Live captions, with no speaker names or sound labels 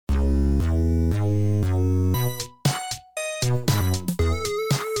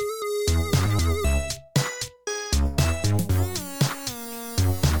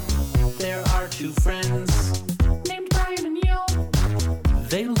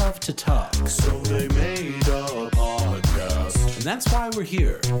love to talk. So they made a podcast. And that's why we're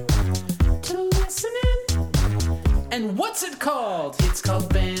here. To listen in. And what's it called? It's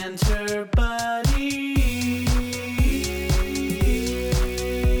called Banter Buddies.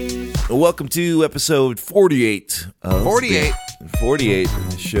 Welcome to episode 48 of 48. 48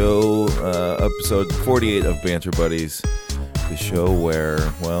 show, episode 48 of Banter Buddies, the show where,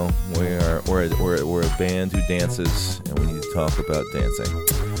 well, we're a band who dances and we need to talk about dancing.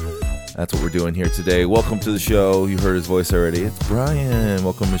 That's what we're doing here today. Welcome to the show. You heard his voice already. It's Brian.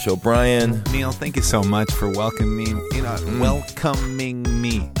 Welcome to the show, Brian. Neil, thank you so much for welcoming me. Welcoming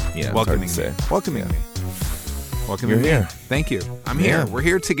me. Yeah, welcoming it's hard to me. say. Welcoming me. Welcoming You're me. here. Thank you. I'm Yeah. here. We're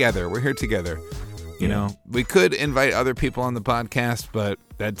here together. You know, we could invite other people on the podcast, but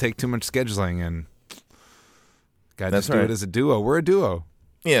that'd take too much scheduling, and gotta That's just do right. it as a duo. We're a duo.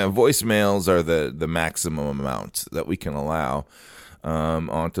 Yeah, voicemails are the maximum amount that we can allow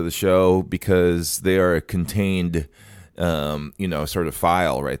onto the show because they are a contained, sort of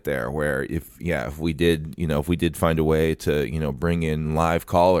file right there. Where if we did find a way to bring in live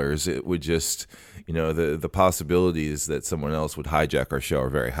callers, it would just the possibilities that someone else would hijack our show are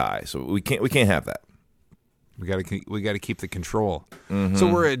very high. So we can't have that. We gotta keep the control. Mm-hmm.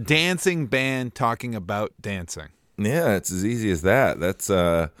 So we're a dancing band talking about dancing. Yeah, it's as easy as that. That's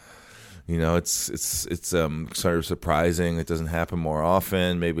it's sort of surprising. It doesn't happen more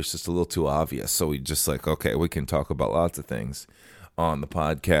often. Maybe it's just a little too obvious. So we just okay, we can talk about lots of things on the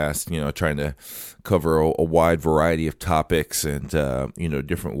podcast. Trying to cover a wide variety of topics and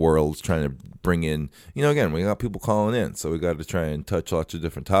different worlds. Trying to bring in again, we got people calling in, so we got to try and touch lots of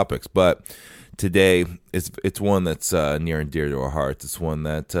different topics. But today, it's one that's near and dear to our hearts. It's one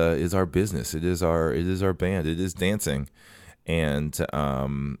that is our business. It is our band. It is dancing, and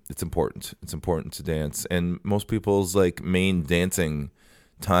it's important. It's important to dance. And most people's main dancing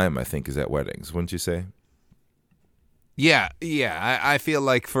time, I think, is at weddings. Wouldn't you say? Yeah. I feel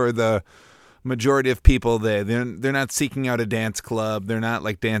like for the majority of people, they're not seeking out a dance club. They're not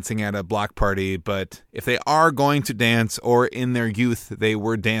dancing at a block party. But if they are going to dance, or in their youth they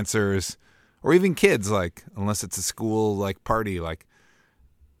were dancers, or even kids, unless it's a school party,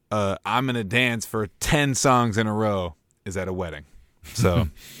 I'm gonna dance for 10 songs in a row is at a wedding. So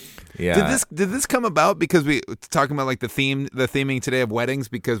Yeah. Did this come about because we talking about the theming today of weddings,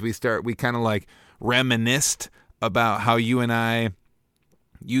 because we kind of reminisced about how you and I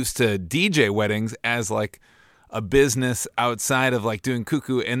used to DJ weddings as a business outside of doing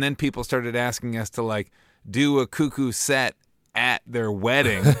cuckoo, and then people started asking us to do a cuckoo set at their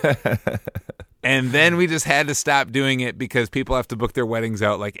wedding. And then we just had to stop doing it because people have to book their weddings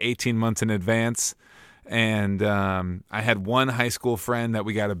out 18 months in advance. And I had one high school friend that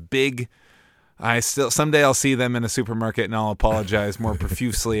we got a big, someday I'll see them in a supermarket and I'll apologize more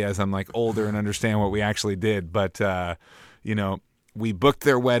profusely as I'm older and understand what we actually did. But, we booked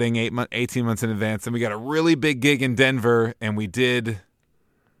their wedding 18 months in advance, and we got a really big gig in Denver, and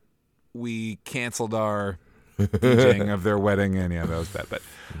we canceled our DJing of their wedding, and that was bad. But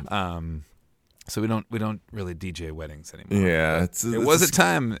so we don't really DJ weddings anymore. Yeah, it was a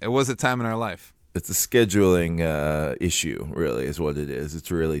time in our life. It's a scheduling issue, really, is what it is.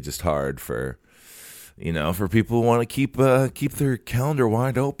 It's really just hard for people who want to keep their calendar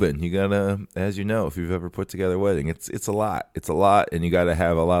wide open. You gotta, as you know, if you've ever put together a wedding, it's a lot. It's a lot, and you gotta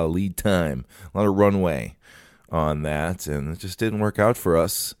have a lot of lead time, a lot of runway on that, and it just didn't work out for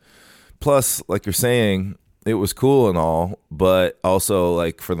us. Plus, like you're saying, it was cool and all, but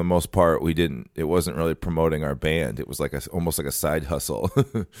also for the most part, it wasn't really promoting our band. It was almost like a side hustle.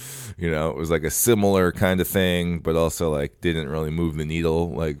 It was a similar kind of thing, but also didn't really move the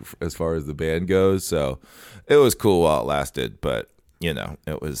needle as far as the band goes. So it was cool while it lasted, but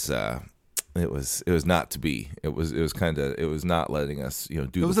it was not to be. It was not letting us do.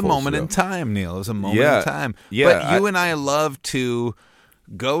 It was the a full moment show. in time, Neil. It was a moment in time. Yeah, but you and I love to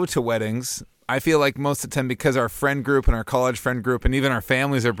go to weddings. I feel like most of the time, because our friend group and our college friend group and even our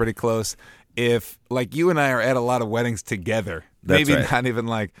families are pretty close, if you and I are at a lot of weddings together, That's maybe right. not even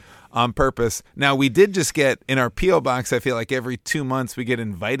on purpose. Now, we did just get in our P.O. box, I feel like every 2 months we get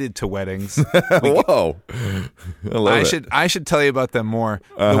invited to weddings. Whoa. I should tell you about them more.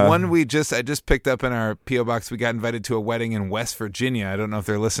 The one I just picked up in our P.O. box, we got invited to a wedding in West Virginia. I don't know if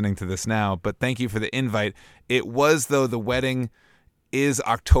they're listening to this now, but thank you for the invite. It was, though, the wedding is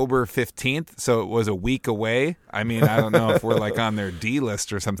October 15th, so it was a week away. I mean, I don't know if we're on their D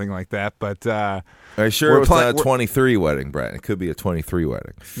list or something like that, but are you sure it was not a 23 wedding, Brett? It could be a 23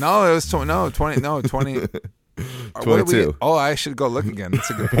 wedding. No, it was 20. 22. I should go look again. That's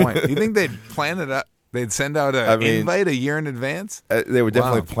a good point. You think they'd plan it They'd send out an invite a year in advance? They would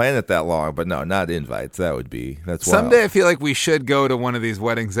definitely plan it that long, but no, not invites. That's Someday wild. I feel like we should go to one of these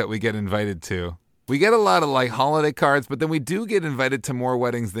weddings that we get invited to. We get a lot of like holiday cards, but then we do get invited to more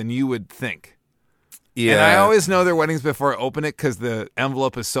weddings than you would think. Yeah. And I always know their weddings before I open it because the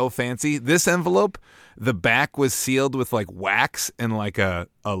envelope is so fancy. This envelope, the back was sealed with like wax and like a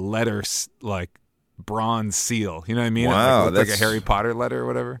letter, like bronze seal. You know what I mean? Wow, it looked like a Harry Potter letter or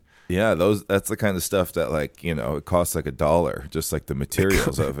whatever. Yeah, that's the kind of stuff that like, it costs like $1, just like the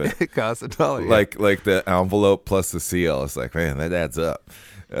materials of it. It costs $1. Like the envelope plus the seal. It's like, man, that adds up.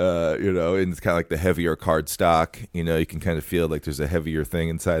 And it's kind of like the heavier card stock. You can kind of feel like there's a heavier thing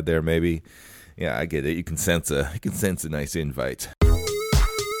inside there maybe. Yeah, I get it. You can sense a nice invite.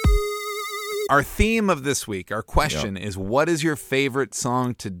 Our theme of this week, our question is, what is your favorite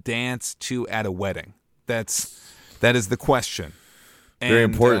song to dance to at a wedding? That is the question. Very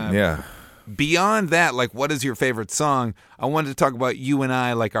important, yeah. Beyond that, like, what is your favorite song? I wanted to talk about you and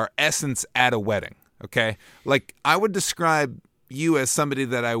I, like, our essence at a wedding, okay? Like, I would describe you as somebody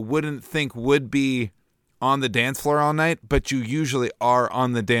that I wouldn't think would be on the dance floor all night, but you usually are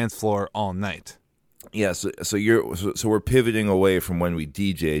on the dance floor all night. Yeah, so we're pivoting away from when we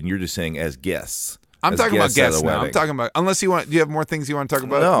DJ, and you're just saying as guests. I'm talking about guests now. I'm talking about, unless do you have more things you want to talk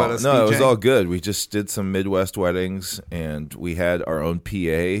about? No, it was all good. We just did some Midwest weddings, and we had our own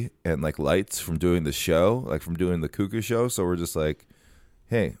PA and like lights from doing the show, like from doing the Cuckoo show. So we're just like,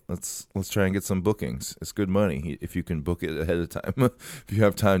 hey, let's try and get some bookings. It's good money if you can book it ahead of time, if you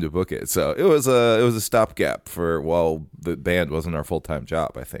have time to book it. So it was a stopgap for while the band wasn't our full-time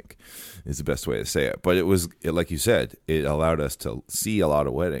job, I think, is the best way to say it. But like you said, it allowed us to see a lot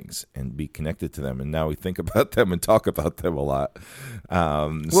of weddings and be connected to them. And now we think about them and talk about them a lot.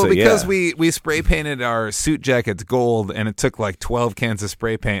 Because we spray painted our suit jackets gold, and it took like 12 cans of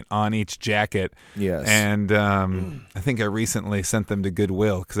spray paint on each jacket. Yes. And I think I recently sent them to Goodwill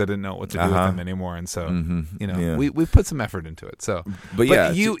because I didn't know what to do with them anymore. And so, we put some effort into it. So,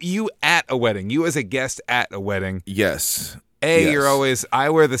 but you at a wedding, you as a guest at a wedding. Yes. Yes. I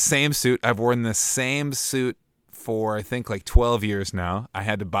wear the same suit. I've worn the same suit for, I think, like 12 years now. I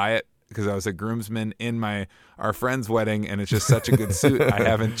had to buy it because I was a groomsman in our friend's wedding, and it's just such a good suit. I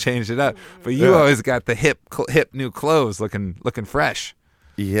haven't changed it up. But you always got the hip new clothes looking fresh.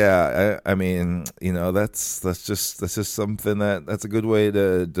 Yeah, I mean, that's just something that's a good way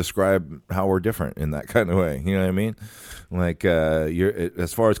to describe how we're different in that kind of way. You know what I mean? Like,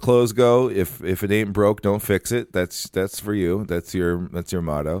 as far as clothes go, if it ain't broke, don't fix it. That's for you. That's your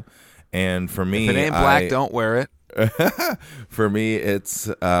motto. And for me, if it ain't black, don't wear it. For me, it's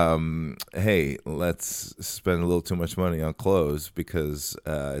hey, let's spend a little too much money on clothes because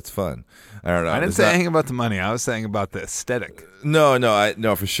it's fun. I don't know. I didn't say anything about the money. I was saying about the aesthetic.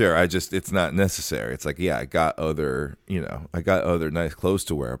 No, for sure. It's not necessary. It's like, yeah, I got other nice clothes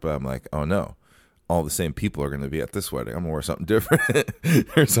to wear, but I'm like, oh no, all the same people are going to be at this wedding. I'm gonna wear something different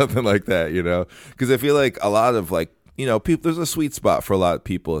or something like that, because I feel like a lot of like, people. There's a sweet spot for a lot of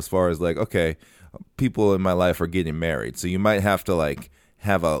people as far as like, okay, people in my life are getting married, so you might have to like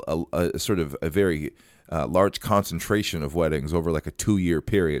have a sort of a very large concentration of weddings over like a 2-year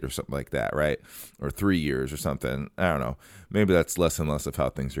period or something like that, right? Or 3 years or something. I don't know. Maybe that's less and less of how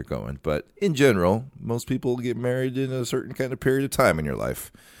things are going. But in general, most people get married in a certain kind of period of time in your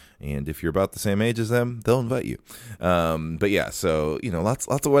life. And if you're about the same age as them, they'll invite you. But yeah, so lots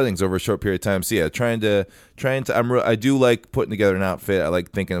of weddings over a short period of time. So yeah, trying to. I do like putting together an outfit. I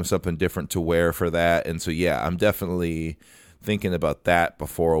like thinking of something different to wear for that. And so yeah, I'm definitely thinking about that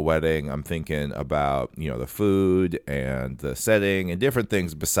before a wedding. I'm thinking about the food and the setting and different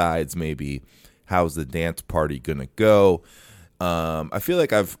things besides maybe how's the dance party gonna go. I feel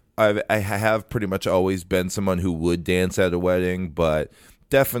like I have pretty much always been someone who would dance at a wedding, but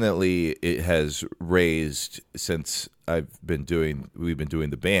definitely it has raised since we've been doing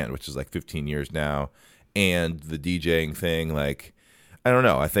the band, which is like 15 years now, and the DJing thing. Like, I don't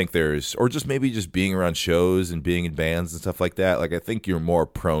know. I think or just maybe just being around shows and being in bands and stuff like that. Like, I think you're more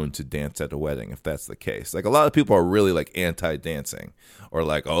prone to dance at a wedding if that's the case. Like, a lot of people are really like anti-dancing, or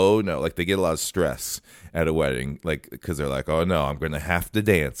like, oh no, like they get a lot of stress at a wedding, like because they're like, oh no, I'm going to have to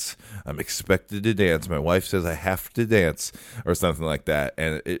dance. I'm expected to dance. My wife says I have to dance, or something like that.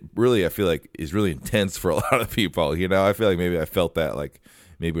 And it really, I feel like, is really intense for a lot of people. I feel like maybe I felt that like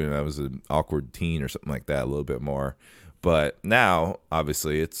maybe when I was an awkward teen or something like that a little bit more. But now,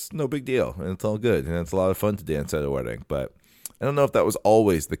 obviously, it's no big deal, and it's all good, and it's a lot of fun to dance at a wedding. But I don't know if that was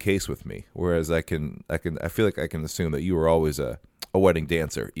always the case with me. Whereas I feel like I can assume that you were always a a wedding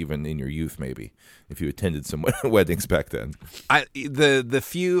dancer, even in your youth, maybe if you attended some weddings back then. The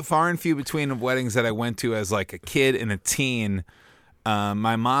few, far and few between of weddings that I went to as like a kid and a teen,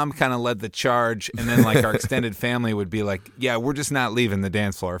 my mom kind of led the charge, and then like our extended family would be like, yeah, we're just not leaving the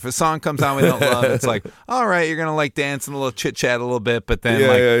dance floor. If a song comes on we don't love, it's like, all right, you're gonna like dance and a little chit chat a little bit, but then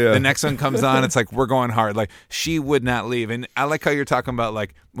the next one comes on, it's like we're going hard. Like she would not leave. And I like how you're talking about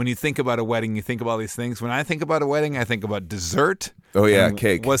like when you think about a wedding, you think about all these things. When I think about a wedding, I think about dessert. Oh yeah,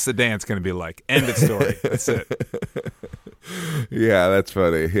 cake. What's the dance gonna be like? End of story. That's it. Yeah, that's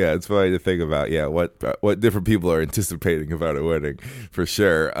funny. Yeah, it's funny to think about. Yeah, what different people are anticipating about a wedding, for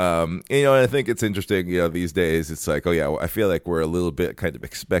sure. And I think it's interesting. These days it's like, oh yeah, I feel like we're a little bit kind of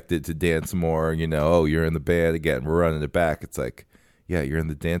expected to dance more. Oh, you're in the band again. We're running it back. It's like, yeah, you're in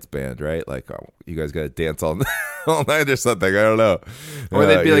the dance band, right? Like, oh, you guys got to dance all night or something. I don't know. Or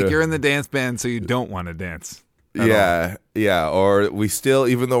they'd be like, you're in the dance band, so you don't want to dance. Yeah. Or we still,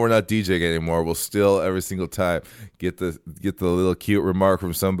 even though we're not DJing anymore, we'll still every single time get the little cute remark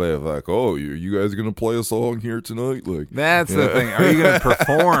from somebody of like, "Oh, you guys gonna play a song here tonight?" Like that's the thing. Are you gonna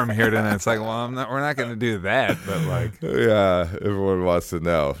perform here tonight? It's like, well, we're not gonna do that. But like, yeah, everyone wants to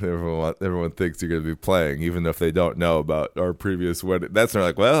know. Everyone thinks you're gonna be playing, even if they don't know about our previous wedding. That's not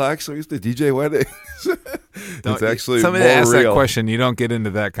like, well, actually, we used to DJ weddings. It's actually somebody more asks real. that question. You don't get into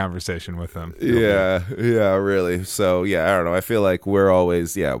that conversation with them. Yeah, really. So yeah, I don't know. I feel like we're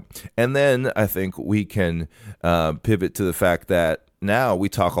always and then I think we can pivot to the fact that now we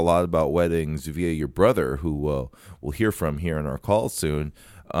talk a lot about weddings via your brother, who we'll hear from here in our call soon.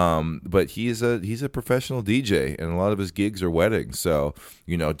 But he's a professional DJ, and a lot of his gigs are weddings. So,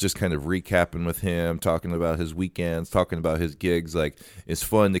 just kind of recapping with him, talking about his weekends, talking about his gigs, like it's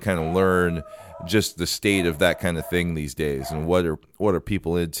fun to kind of learn just the state of that kind of thing these days, and what are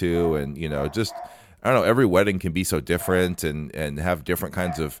people into, and just I don't know. Every wedding can be so different and have different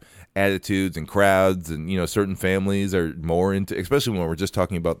kinds of attitudes and crowds, and certain families are more into, especially when we're just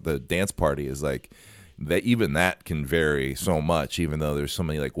talking about the dance party, is like that. Even that can vary so much. Even though there's so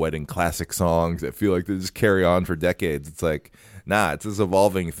many like wedding classic songs that feel like they just carry on for decades, it's like it's this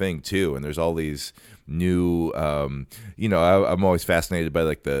evolving thing too. And there's all these new I'm always fascinated by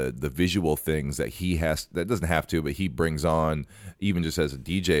like the visual things that he has, that doesn't have to, but he brings on, even just as a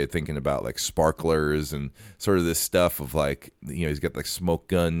DJ, thinking about like sparklers and sort of this stuff of like, he's got like smoke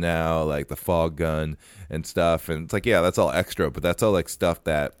gun now, like the fog gun and stuff, and it's like, yeah, that's all extra, but that's all like stuff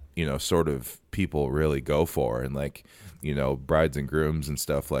that sort of people really go for, and like brides and grooms and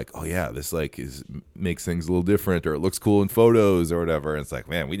stuff, like, oh yeah, this like makes things a little different, or it looks cool in photos or whatever. And it's like,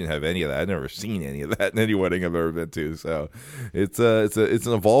 man, we didn't have any of that. I've never seen any of that in any wedding I've ever been to. So it's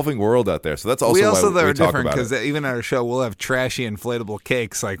an evolving world out there. So that's also why we talk different, about because even at our show we'll have trashy inflatable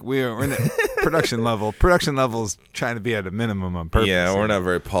cakes. Like we're in the production level. Production level is trying to be at a minimum on purpose. Yeah, we're not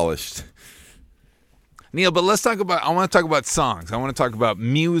very polished. Neil, but let's talk about, I want to talk about songs. I want to talk about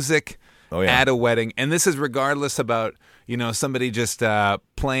music at a wedding. And this is regardless about, somebody just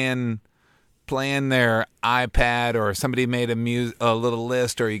playing their iPad, or somebody made a little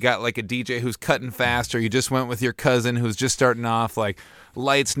list, or you got like a DJ who's cutting fast, or you just went with your cousin who's just starting off, like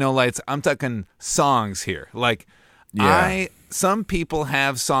lights, no lights. I'm talking songs here. Like some people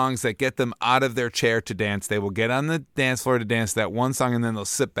have songs that get them out of their chair to dance. They will get on the dance floor to dance that one song, and then they'll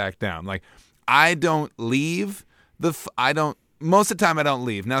sit back down. Like, I don't leave most of the time I don't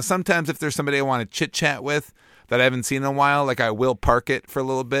leave. Now, sometimes if there's somebody I want to chit chat with that I haven't seen in a while, like I will park it for a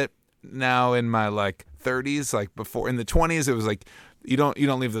little bit. Now in my like 30s, like before in the 20s, it was like, you don't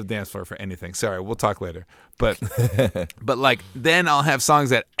leave the dance floor for anything. Sorry, we'll talk later. But but like then I'll have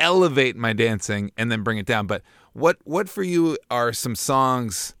songs that elevate my dancing and then bring it down. But what for you are some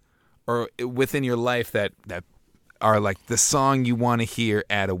songs or within your life that are like the song you want to hear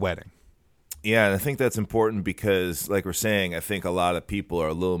at a wedding? Yeah, and I think that's important because, like we're saying, I think a lot of people are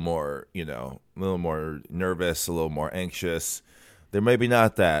a little more nervous, a little more anxious. They're maybe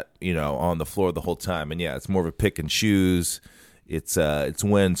not that, on the floor the whole time. And yeah, it's more of a pick and choose. It's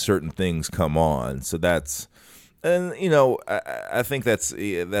when certain things come on. So that's, and I think that's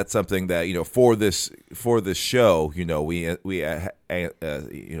something that for this show, we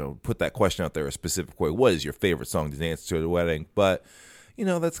put that question out there a specific way. What is your favorite song to dance to at a wedding? But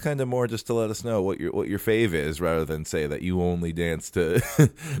that's kind of more just to let us know what your fave is, rather than say that you only dance to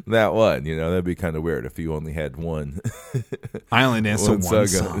that one. That'd be kind of weird if you only had one. I only dance to one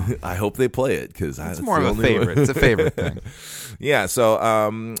song. I hope they play it, because it's more of a favorite. It's a favorite thing. Yeah. So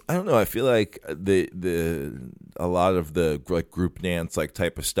I don't know. I feel like a lot of the like group dance like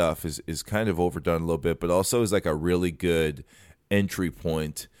type of stuff is kind of overdone a little bit, but also is like a really good entry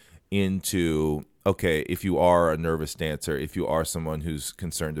point into okay, if you are a nervous dancer, if you are someone who's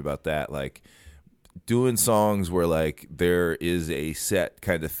concerned about that, like doing songs where like there is a set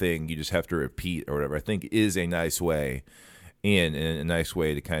kind of thing you just have to repeat or whatever, I think is a nice way and a nice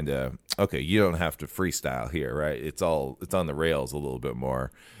way to kind of, okay, you don't have to freestyle here, right? It's on the rails a little bit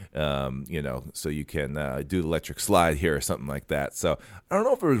more, so you can do the electric slide here or something like that. So I don't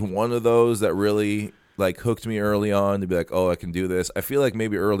know if there was one of those that really like hooked me early on to be like, oh, I can do this. I feel like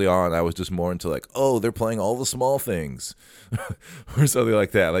maybe early on I was just more into like, oh, they're playing all the small things or something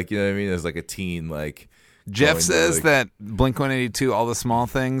like that. Like, you know what I mean? As like a teen, like Jeff says that Blink-182, All the Small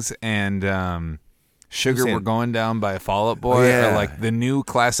Things, and Sugar We're Going Down by Fall Out Boy are like the new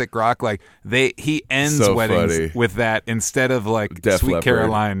classic rock. Like he ends So weddings funny. with that instead of like Def Sweet Leppard.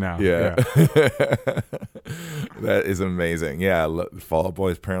 Caroline now. Yeah. That is amazing. Yeah, Fall Out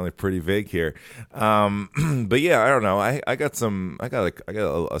Boy is apparently pretty big here. But yeah, I don't know. I got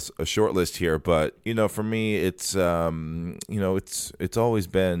a short list here, but for me it's it's always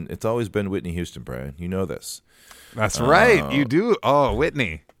been Whitney Houston, Brian. You know this. That's right. You do. Oh,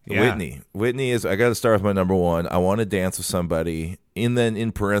 Whitney. Yeah. Whitney is. I got to start with my number one. I want to dance with somebody, and then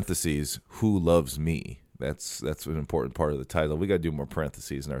in parentheses, who loves me. That's an important part of the title. We got to do more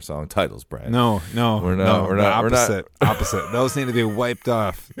parentheses in our song titles, Brian. No, we're not. Opposite. Those need to be wiped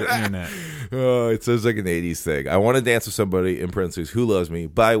off the internet. Oh, it sounds like an '80s thing. I want to dance with somebody in parentheses, who loves me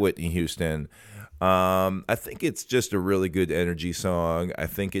by Whitney Houston. I think it's just a really good energy song. I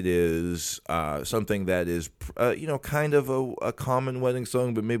think it is something that is, kind of a common wedding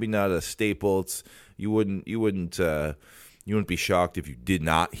song, but maybe not a staple. You wouldn't be shocked if you did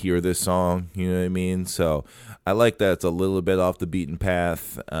not hear this song. You know what I mean? So I like that it's a little bit off the beaten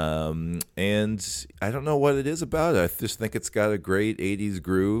path. And I don't know what it is about it. I just think it's got a great 80s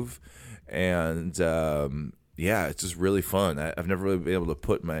groove. And yeah, it's just really fun. I've never really been able to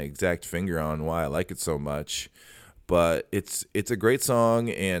put my exact finger on why I like it so much, but it's a great song,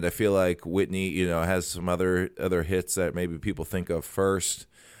 and I feel like Whitney, has some other hits that maybe people think of first.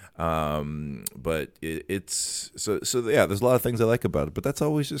 But it's so yeah. There's a lot of things I like about it, but that's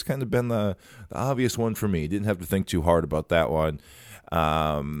always just kind of been the obvious one for me. Didn't have to think too hard about that one.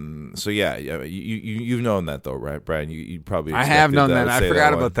 So yeah, you've known that though, right, Brian? You probably I have known that. I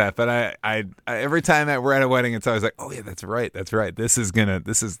forgot about that, but I every time that we're at a wedding, it's always like, oh yeah, that's right. This is gonna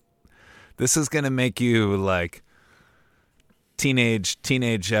make you like teenage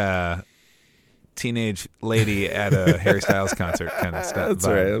lady at a Harry Styles concert kind of stuff. That's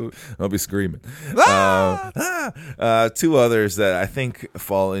right. I'll be screaming. Two others that I think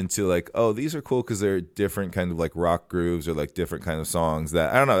fall into like, oh, these are cool because they're different kind of like rock grooves or like different kind of songs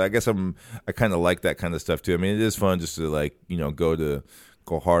that I don't know. I guess I kind of like that kind of stuff too. I mean, it is fun just to like go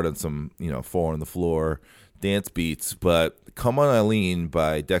hard on some 4 on the floor dance beats. But "Come On Eileen"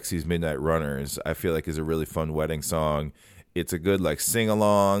 by Dexy's Midnight Runners, I feel like is a really fun wedding song. It's a good like sing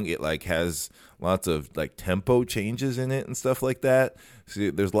along. It like has lots of like tempo changes in it and stuff like that.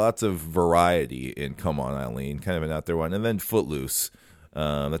 So there's lots of variety in "Come On Eileen," kind of an out there one. And then "Footloose,"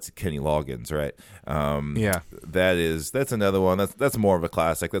 that's Kenny Loggins, right? Yeah, that's another one. That's more of a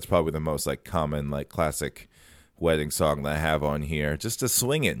classic. That's probably the most like common like classic wedding song that I have on here. Just a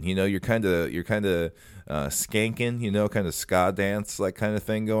swinging, you're kind of skanking, kind of ska dance like kind of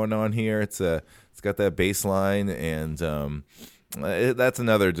thing going on here. It's got that bass line, and that's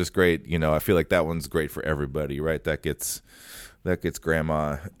another just great. I feel like that one's great for everybody, right? That gets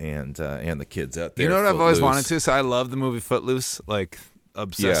grandma and the kids out there. You know what I've always wanted to? So I love the movie Footloose, like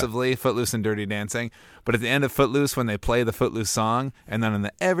obsessively. Footloose and Dirty Dancing. But at the end of Footloose, when they play the Footloose song, and then in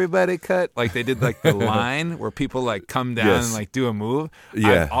the everybody cut, like they did like the line where people like come down and like do a move.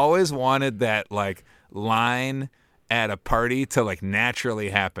 Yeah. I've always wanted that like line at a party to like naturally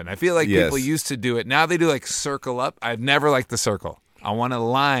happen. I feel like people used to do it. Now they do like circle up. I've never liked the circle. I want a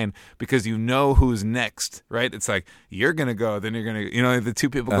line because you know who's next, right? It's like you're going to go, then you're going to, the two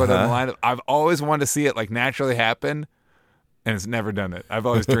people go down the line. I've always wanted to see it like naturally happen, and it's never done it. I've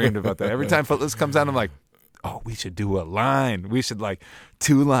always dreamed about that. Every time Footloose comes out, I'm like, oh, we should do a line. We should like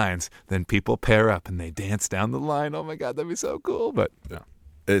 2 lines. Then people pair up and they dance down the line. Oh my God, that'd be so cool. But no.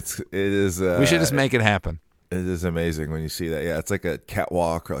 It is. We should just make it happen. It is amazing when you see that. Yeah, it's like a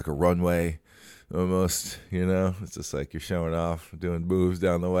catwalk or like a runway almost, It's just like you're showing off, doing moves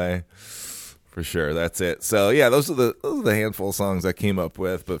down the way. For sure, that's it. So, yeah, those are the handful of songs I came up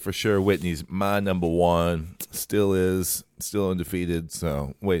with. But for sure, Whitney's my number one. Still undefeated.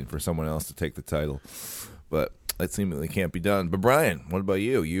 So, waiting for someone else to take the title. But that seemingly can't be done. But Brian, what about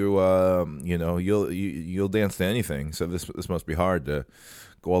you? You'll dance to anything. So this must be hard to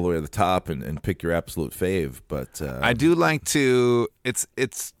go all the way to the top and pick your absolute fave. But I do like to. It's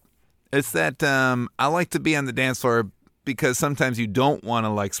It's that I like to be on the dance floor because sometimes you don't want to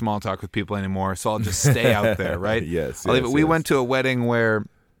like small talk with people anymore. So I'll just stay out there, right? Yes. We went to a wedding where,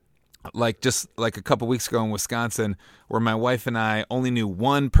 just like a couple weeks ago in Wisconsin, where my wife and I only knew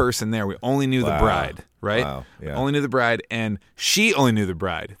one person there. We only knew the bride, right? Wow. Yeah. Only knew the bride, and she only knew the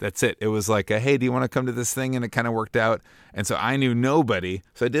bride. That's it. It was like, hey, do you want to come to this thing? And it kind of worked out. And so I knew nobody.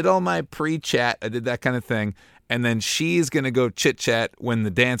 So I did all my pre-chat. I did that kind of thing. And then she's going to go chit-chat when the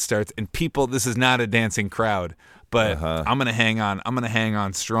dance starts. And people, this is not a dancing crowd, but I'm going to hang on. I'm going to hang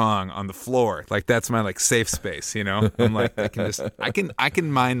on strong on the floor. Like, that's my like safe space, you know? I'm like, I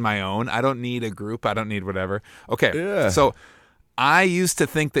can mind my own. I don't need a group. I don't need whatever. Okay. Yeah. So I used to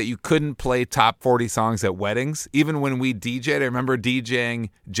think that you couldn't play top 40 songs at weddings. Even when we DJ'd, I remember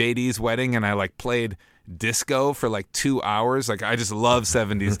DJing JD's wedding, and I like played disco for like 2 hours. Like, I just love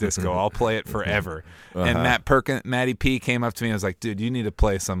 70s disco. I'll play it forever. And Matty P came up to me and was like, dude, you need to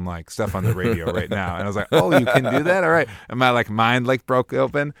play some like stuff on the radio right now. And I was like, oh, you can do that? All right. And my like mind like broke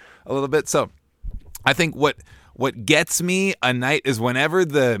open a little bit. So I think what gets me a night is whenever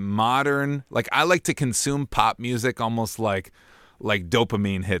the modern, like, I like to consume pop music almost like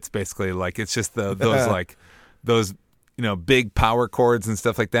dopamine hits, basically. Like, it's just those big power chords and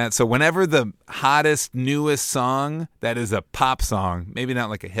stuff like that. So whenever the hottest, newest song that is a pop song, maybe not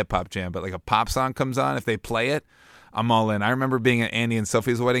like a hip hop jam, but like a pop song comes on, if they play it, I'm all in. I remember being at Andy and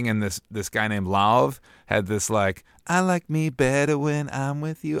Sophie's wedding, and this guy named Lauv had this like, I like me better when I'm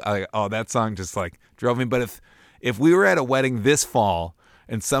with you. That song just like drove me. But if we were at a wedding this fall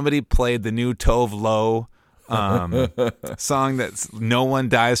and somebody played the new Tove Lo song that's No One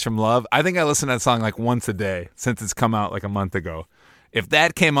Dies from Love, I think I listen to that song like once a day since it's come out like a month ago. If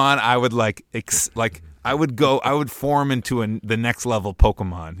that came on, I would I would form into the next level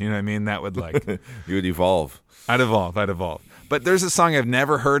Pokemon. You know what I mean? That would like You would evolve. I'd evolve. But there's a song I've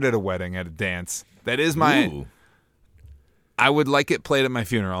never heard at a wedding, at a dance. That is my. Ooh. I would like it played at my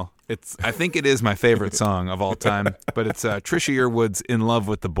funeral. I think it is my favorite song of all time. But it's Trisha Yearwood's "In Love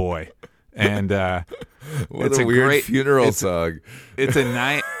with the Boy," and it's a weird great funeral song. It's a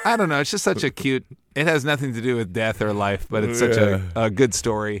night. I don't know. It's just such a cute. It has nothing to do with death or life, but it's such a good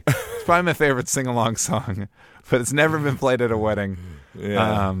story. It's probably my favorite sing-along song, but it's never been played at a wedding.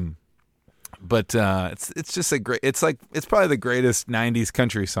 Yeah. But it's just a great. It's probably the greatest '90s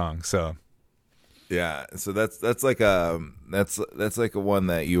country song. So. Yeah, so that's like a one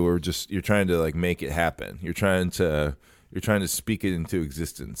that you're trying to like make it happen. You're trying to speak it into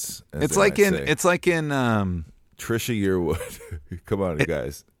existence. It's like in Trisha Yearwood. Come on,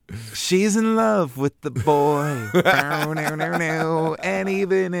 guys. She's in love with the boy, and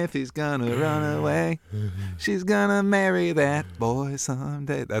even if he's gonna run away, she's gonna marry that boy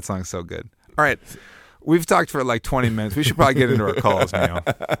someday. That song's so good. All right. We've talked for like 20 minutes. We should probably get into our calls, Neil.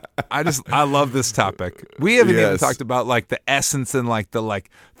 I love this topic. We haven't even talked about like the essence and like the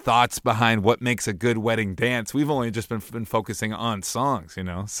like thoughts behind what makes a good wedding dance. We've only just been focusing on songs,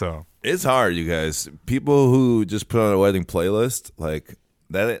 so. It's hard, you guys. People who just put on a wedding playlist, like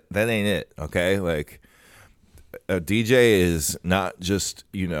that ain't it, okay? Like a DJ is not just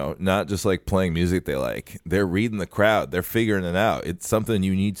like playing music they like. They're reading the crowd. They're figuring it out. It's something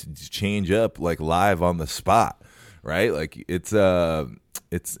you need to change up like live on the spot, right? Like it's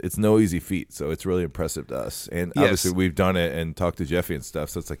no easy feat. So it's really impressive to us. And obviously we've done it and talked to Jeffy and stuff.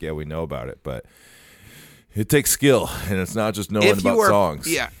 So it's like, yeah, we know about it, but it takes skill, and it's not just knowing about songs.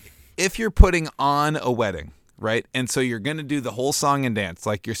 Yeah. If you're putting on a wedding, right? And so you're going to do the whole song and dance.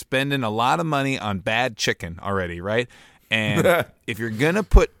 Like, you're spending a lot of money on bad chicken already, right? And if you're going to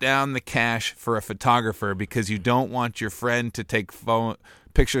put down the cash for a photographer because you don't want your friend to take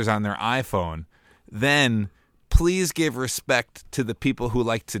pictures on their iPhone, then please give respect to the people who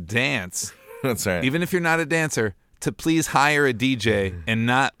like to dance. That's right. Even if you're not a dancer, to please hire a DJ and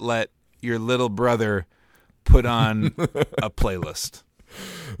not let your little brother put on a playlist.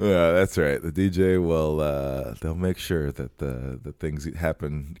 Yeah, that's right. The DJ will they'll make sure that the things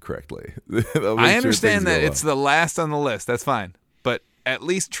happen correctly. I understand that it's the last on the list. That's fine. But at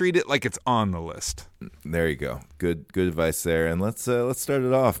least treat it like it's on the list. There you go. Good advice there. And let's start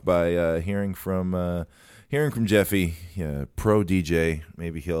it off by hearing from Jeffy, pro DJ.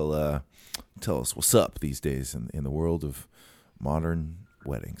 Maybe he'll tell us what's up these days in the world of modern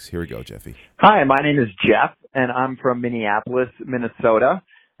weddings. Here we go, Jeffy. Hi, my name is Jeff, and I'm from Minneapolis, Minnesota.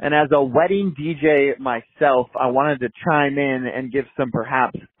 And as a wedding DJ myself, I wanted to chime in and give some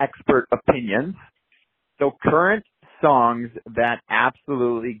perhaps expert opinions. So current songs that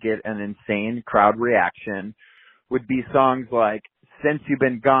absolutely get an insane crowd reaction would be songs like Since You've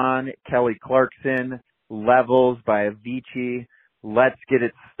Been Gone, Kelly Clarkson, Levels by Avicii, Let's Get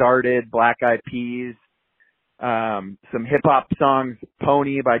It Started, Black Eyed Peas, some hip-hop songs,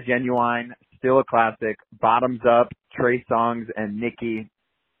 Pony by Genuine, still a classic, Bottoms Up, Trey Songz, and Nicki.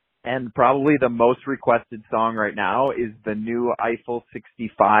 And probably the most requested song right now is the new Eiffel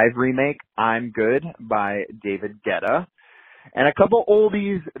 65 remake, I'm Good, by David Guetta. And a couple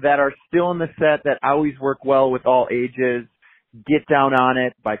oldies that are still in the set that always work well with all ages, Get Down on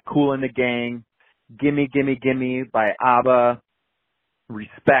It by Kool and the Gang, Gimme Gimme Gimme by ABBA,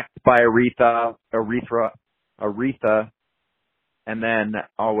 Respect by Aretha, and then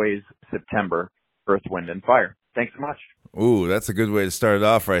always September, Earth, Wind, and Fire. Thanks so much. Ooh, that's a good way to start it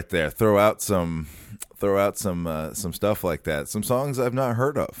off right there. Throw out some stuff like that. Some songs I've not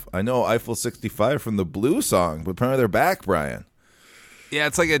heard of. I know Eiffel 65 from the Blue song, but apparently they're back, Brian. Yeah,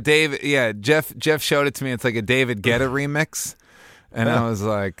 it's like a David. Yeah, Jeff showed it to me. It's like a David Guetta remix, and I was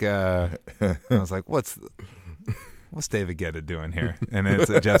like, what's David Guetta doing here? And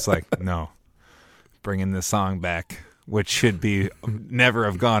Jeff's like, no, bringing this song back, which should be never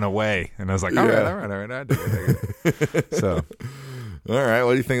have gone away. And I was like, all right, I dig it. So, all right,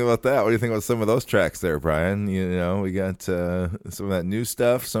 what do you think about that? What do you think about some of those tracks there, Brian? You know, we got some of that new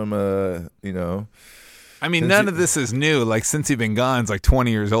stuff, some, I mean, none of this is new. Like, Since You've Been Gone is like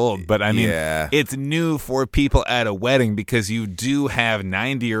 20 years old. But, I mean, It's new for people at a wedding because you do have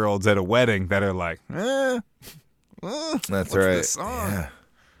 90-year-olds at a wedding that are like, that's right. This song?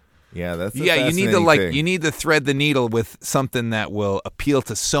 Yeah, that's you need to thing. You need to thread the needle with something that will appeal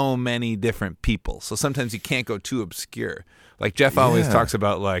to so many different people. So sometimes you can't go too obscure. Like Jeff always talks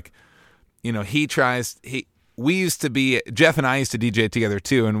about, like, you know, Jeff and I used to DJ together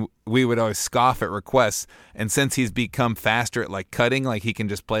too, and we would always scoff at requests. And since he's become faster at like cutting, like he can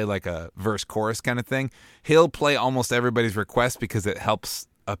just play like a verse chorus kind of thing, he'll play almost everybody's request because it helps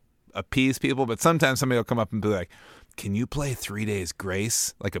appease people. But sometimes somebody will come up and be like, can you play 3 Days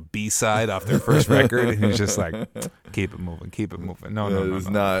Grace, like a B-side off their first record? And he's just like, keep it moving. No. It's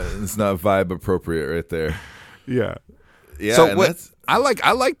not vibe appropriate right there. Yeah. Yeah. So I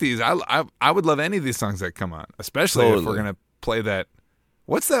like these. I would love any of these songs that come on, especially if we're gonna play that.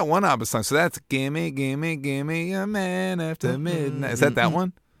 What's that one ABBA song? So that's Gimme, Gimme, Gimme a Man After Midnight. Is that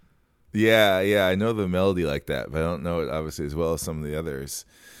one? Yeah. I know the melody like that, but I don't know it obviously as well as some of the others.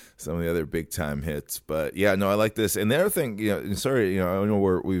 Some of the other big time hits, but yeah, no, I like this. And the other thing, I know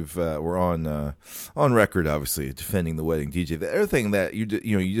we're on record, obviously defending the wedding DJ. The other thing that you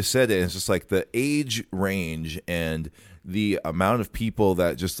just said it, it's just like the age range and the amount of people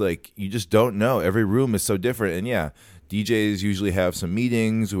that just like you just don't know. Every room is so different, and yeah, DJs usually have some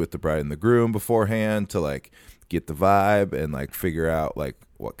meetings with the bride and the groom beforehand to like get the vibe and like figure out like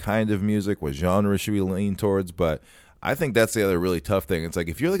what kind of music, what genre should we lean towards, but. I think that's the other really tough thing. It's like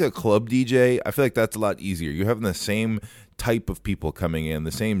if you're like a club DJ, I feel like that's a lot easier. You're having the same type of people coming in,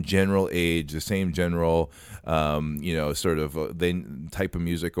 the same general age, the same general, sort of type of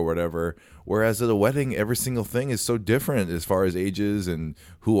music or whatever. Whereas at a wedding, every single thing is so different as far as ages and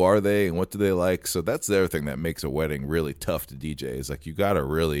who are they and what do they like. So that's the other thing that makes a wedding really tough to DJ is like you got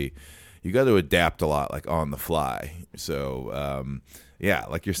to adapt a lot like on the fly. So, yeah,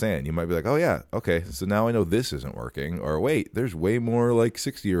 like you're saying, you might be like, oh, yeah, okay, so now I know this isn't working. Or wait, there's way more like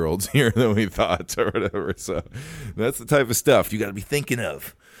 60-year-olds here than we thought or whatever. So that's the type of stuff you got to be thinking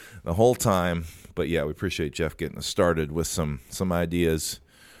of the whole time. But, yeah, we appreciate Jeff getting us started with some ideas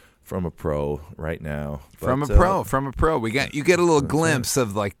from a pro right now. From a pro. You get a little glimpse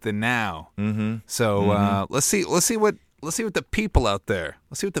of like the now. Mm-hmm. So let's see what the people out there,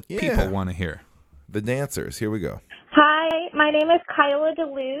 people want to hear. The dancers, here we go. Hi, my name is Kyla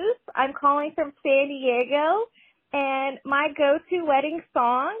DeLuz. I'm calling from San Diego, and my go-to wedding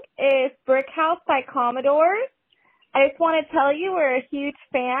song is Brick House by Commodores. I just want to tell you we're a huge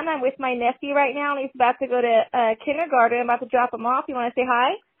fan. I'm with my nephew right now, and he's about to go to kindergarten. I'm about to drop him off. You want to say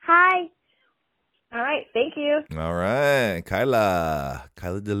hi? Hi. All right, thank you. All right, Kyla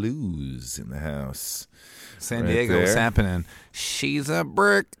DeLuz in the house. San Diego, what's happening? She's a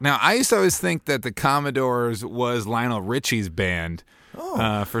brick. Now, I used to always think that the Commodores was Lionel Richie's band.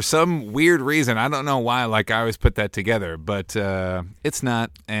 Oh. For some weird reason. I don't know why. Like, I always put that together. But it's not.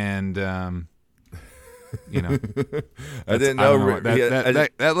 And, I didn't know.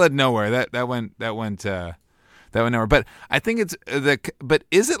 That led nowhere. That went nowhere. But I think it's but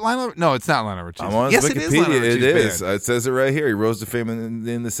is it Lionel? No, it's not Lionel Richie. Yes, Wikipedia. It is Lionel Richie's it is. band. It says it right here. He rose to fame in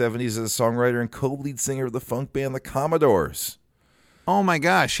the 70s as a songwriter and co-lead singer of the funk band The Commodores. Oh my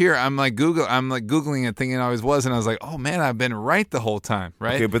gosh! Here I'm like googling it, thinking I always was, and I was like, oh man, I've been right the whole time,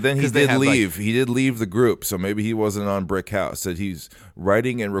 right? Okay, but then he 'Cause they did had, leave. He did leave the group, so maybe he wasn't on Brick House. Said he's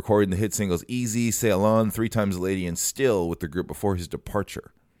writing and recording the hit singles "Easy," "Sail On," "3 Times a Lady," and "Still" with the group before his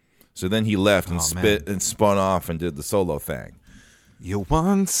departure. So then he left and spun off and did the solo thing. You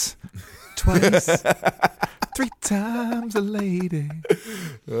once, twice, 3 times a lady.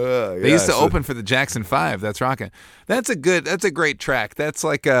 They used to open for the Jackson 5. That's rocking. That's a great track. That's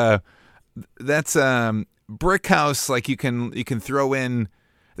like Brick House. Like you can throw in.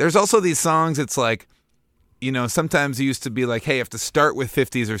 There's also these songs. It's like, sometimes it used to be like, hey, you have to start with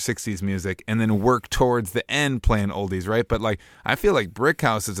 50s or 60s music and then work towards the end playing oldies, right? But like, I feel like Brick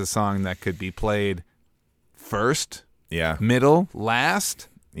House is a song that could be played first, middle, last.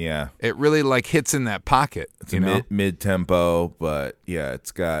 Yeah, it really like hits in that pocket. It's mid tempo, but yeah,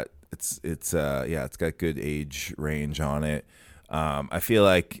 it's got good age range on it. I feel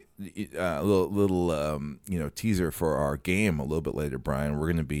like a little teaser for our game a little bit later, Brian.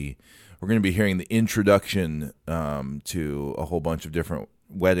 We're gonna be hearing the introduction to a whole bunch of different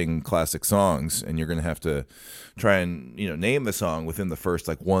wedding classic songs, and you're gonna have to try and name the song within the first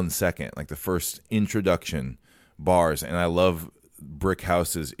 1 second, like the first introduction bars. And I love Brick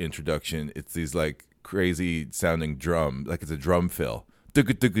House's introduction. It's these like crazy sounding drum, like it's a drum fill. And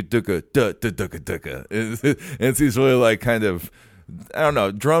it's these really like kind of, I don't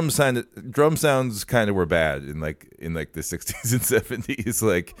know, drum sounds kind of were bad in the 60s and 70s,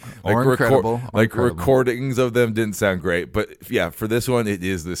 incredible. Recordings of them didn't sound great, but yeah, for this one it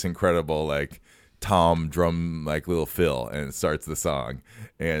is this incredible like tom drum like little fill, and it starts the song.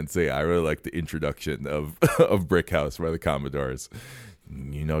 And so yeah, I really like the introduction of Brick House by the Commodores.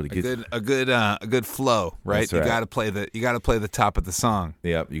 To get a good flow, right? That's right. You got to play the top of the song.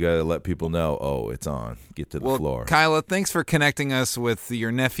 Yep, you got to let people know, oh, it's on. Get to the floor. Kyla, thanks for connecting us with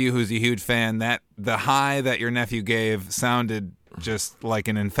your nephew, who's a huge fan. That the high that your nephew gave sounded just like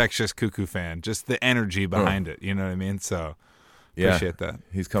an infectious Cuckoo fan. Just the energy behind it. You know what I mean? So appreciate that.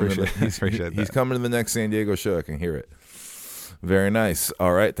 He's coming. He's coming to the next San Diego show. I can hear it. Very nice.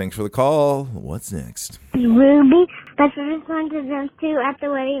 All right. Thanks for the call. What's next? Ruby. My favorite song to dance to at the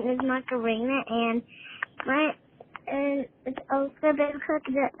wedding is Macarena, and it's also Baby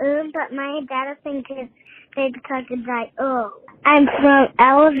Crocodile, but my dad thinks it's Baby Crocodile. I'm from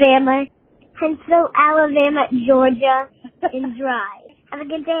Alabama, Huntsville, Alabama, Georgia, and Drive. Have a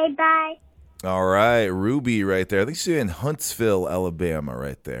good day. Bye. All right, Ruby right there. I think she's in Huntsville, Alabama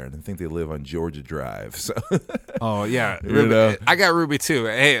right there. And I think they live on Georgia Drive. So. Oh, yeah. Ruby, I got Ruby, too.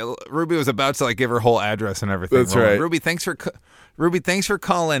 Hey, Ruby was about to give her whole address and everything. That's right. Ruby, thanks for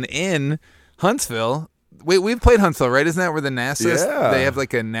calling in Huntsville. Wait, we've played Huntsville, right? Isn't that where the NASA they have the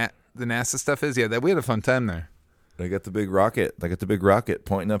NASA stuff is? Yeah, we had a fun time there. They got the big rocket.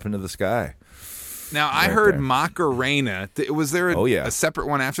 Pointing up into the sky. Now, I heard there. Macarena. Was there a separate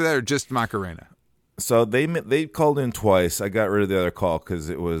one after that, or just Macarena? So they called in twice. I got rid of the other call because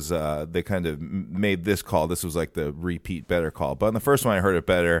it was they kind of made this call. This was like the repeat better call. But on the first one, I heard it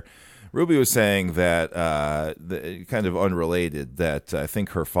better. Ruby was saying that, kind of unrelated, that I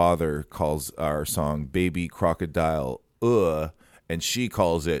think her father calls our song Baby Crocodile, and she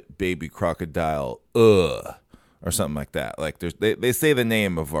calls it Baby Crocodile, or something like that. Like they say the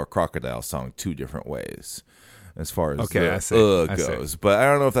name of our crocodile song 2 different ways as far as goes. But I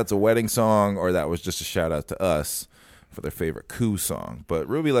don't know if that's a wedding song or that was just a shout out to us for their favorite Coup song. But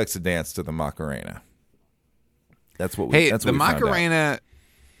Ruby likes to dance to the Macarena. That's what we the Macarena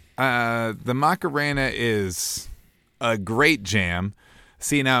the Macarena is a great jam.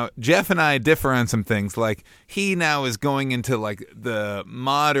 See, now, Jeff and I differ on some things. Like, he now is going into, the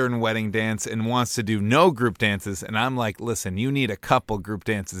modern wedding dance and wants to do no group dances. And I'm like, listen, you need a couple group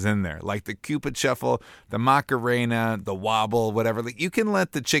dances in there. Like the Cupid Shuffle, the Macarena, the Wobble, whatever. Like, you can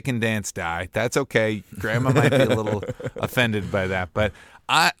let the chicken dance die. That's okay. Grandma might be a little offended by that. But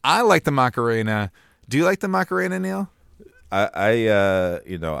I like the Macarena. Do you like the Macarena, Neil? I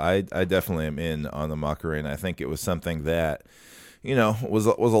definitely am in on the Macarena. I think it was something that, was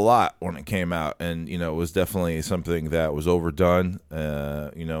a lot when it came out, and it was definitely something that was overdone,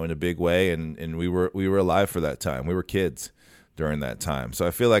 in a big way, and we were alive for that time. We were kids during that time, so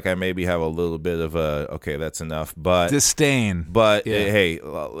I feel like I maybe have a little bit of okay, that's enough, but disdain. But hey,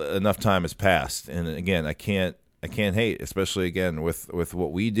 enough time has passed, and again, I can't hate, especially again with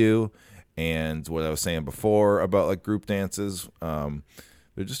what we do, and what I was saying before about group dances.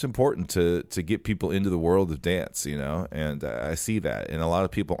 They're just important to get people into the world of dance, and I see that. And a lot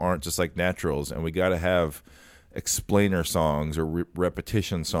of people aren't just naturals, and we got to have explainer songs or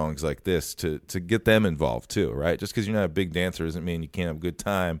repetition songs like this to get them involved too, right? Just because you're not a big dancer doesn't mean you can't have a good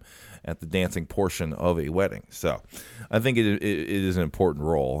time at the dancing portion of a wedding. So I think it is an important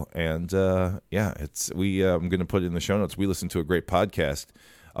role. And I'm going to put it in the show notes. We listened to a great podcast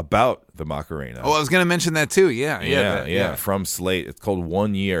about the Macarena. Oh, I was going to mention that too. Yeah. From Slate. It's called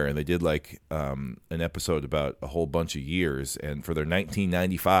 1 Year, and they did like an episode about a whole bunch of years. And for their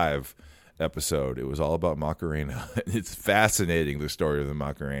 1995 episode, it was all about Macarena. It's fascinating, the story of the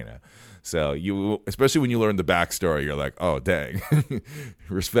Macarena. So especially when you learn the backstory, you're like, oh dang,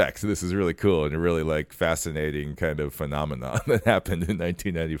 respect. This is really cool and a really like fascinating kind of phenomenon that happened in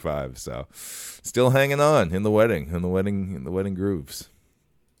 1995. So still hanging on in the wedding grooves.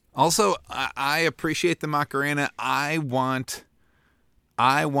 Also, I appreciate the Macarena. I want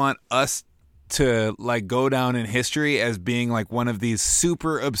us to like go down in history as being like one of these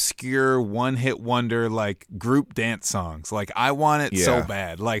super obscure one-hit wonder like group dance songs. Like I want it so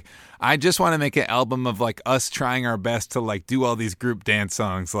bad. Like I just want to make an album of like us trying our best to like do all these group dance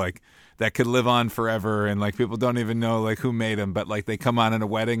songs like that could live on forever, and like people don't even know like who made them, but like they come on in a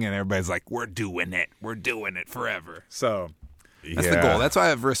wedding and everybody's like, we're doing it forever. So that's the goal. That's why I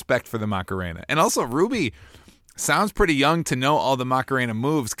have respect for the Macarena. And also Ruby sounds pretty young to know all the Macarena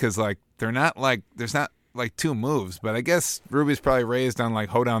moves, because like there's not like two moves, but I guess Ruby's probably raised on like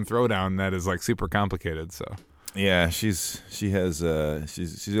hoedown throwdown that is like super complicated. So yeah, she has got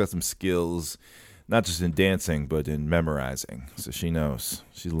some skills, not just in dancing but in memorizing. So she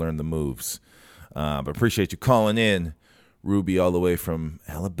learned the moves. But appreciate you calling in, Ruby, all the way from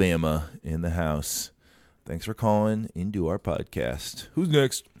Alabama in the house. Thanks for calling into our podcast. Who's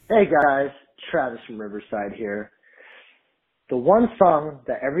next? Hey guys, Travis from Riverside here. The one song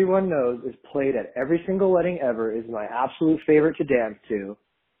that everyone knows is played at every single wedding ever is my absolute favorite to dance to.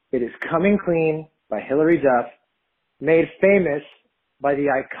 It is Coming Clean by Hilary Duff, made famous by the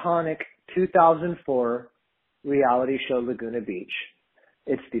iconic 2004 reality show Laguna Beach.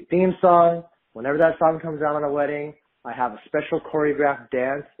 It's the theme song. Whenever that song comes out on a wedding, I have a special choreographed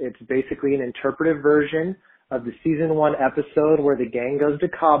dance. It's basically an interpretive version of the season 1 episode where the gang goes to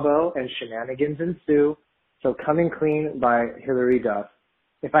Cabo and shenanigans ensue. So Coming Clean by Hilary Duff.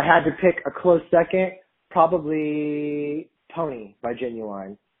 If I had to pick a close second, probably Pony by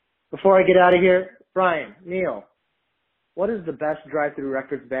Genuine. Before I get out of here, Brian, Neil, what is the best drive-thru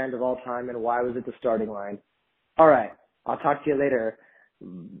records band of all time and why was it the starting line? All right, I'll talk to you later.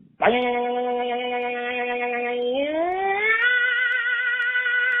 Bye.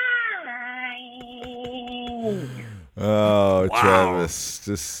 Oh, wow. Travis.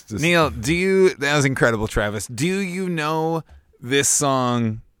 Just Neil, that was incredible, Travis. Do you know this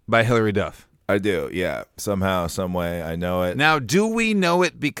song by Hilary Duff? I do, yeah. Somehow, some way, I know it. Now, do we know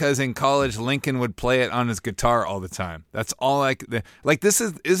it because in college Lincoln would play it on his guitar all the time? That's all isn't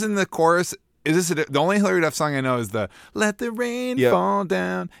the chorus. Is this the only Hilary Duff song I know is the "Let the Rain Fall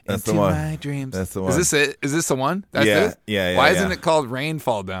Down That's into the one. My Dreams"? That's the one. Is this it? Is this the one? That's it? Yeah. Why isn't it called "Rain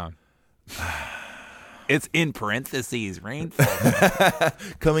Fall Down"? It's in parentheses, rain fall down.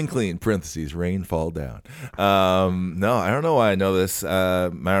 Coming Clean, parentheses, rain fall down. No, I don't know why I know this. I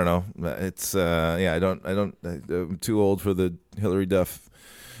don't know. It's I'm too old for the Hilary Duff,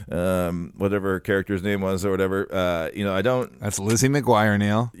 whatever her character's name was or whatever. I don't. That's Lizzie McGuire,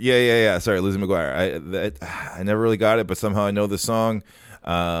 Neil. Yeah. Sorry, Lizzie McGuire. I never really got it, but somehow I know the song.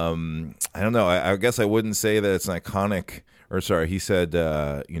 I don't know. I guess I wouldn't say that it's an iconic. Or sorry, he said,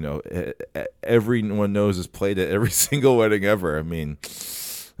 everyone knows it's played at every single wedding ever. I mean,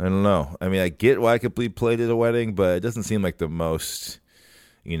 I don't know. I mean, I get why it could be played at a wedding, but it doesn't seem like the most,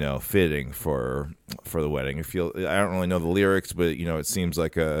 fitting for the wedding. I don't really know the lyrics, but it seems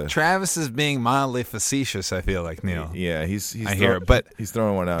like a. Travis is being mildly facetious, I feel like, Neil. Yeah, he's he's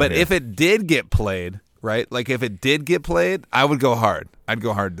throwing one out. But here. if it did get played, right? Like if it did get played, I would go hard. I'd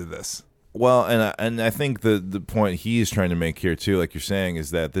go hard to this. Well, and I think the point he is trying to make here too, like you're saying,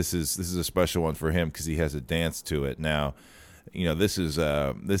 is that this is a special one for him because he has a dance to it. Now, this is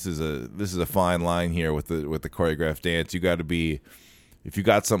a fine line here with the choreographed dance. You got to be, if you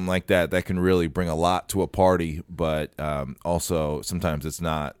got something like that can really bring a lot to a party, but also sometimes it's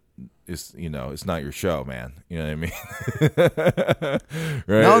not. It's not your show, man. You know what I mean?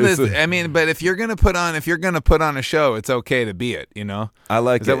 Right? But if you're gonna put on a show, it's okay to be it. I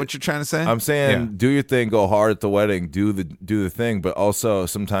like. Is that what you're trying to say? I'm saying do your thing, go hard at the wedding, do the thing, but also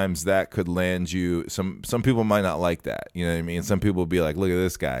sometimes that could land you. Some people might not like that. You know what I mean? Some people will be like, look at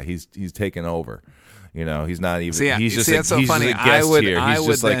this guy, he's taking over. You know, he's not even. See, yeah, he's just. that's so he's funny. Just a guest here. I He's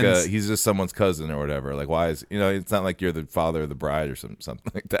would just like then- he's just someone's cousin or whatever. Like, why is it's not like you're the father of the bride or something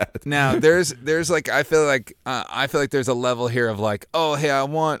like that. Now there's like I feel like there's a level here of like, oh hey, I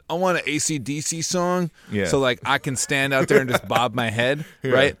want an AC/DC song, Yeah. so like I can stand out there and just bob my head,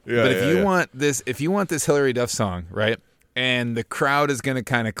 right? yeah, but if yeah, you yeah. want this Hillary Duff song, right, and the crowd is going to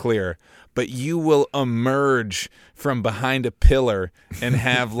kind of clear, but you will emerge from behind a pillar and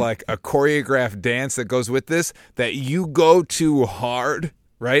have like a choreographed dance that goes with this, that you go too hard,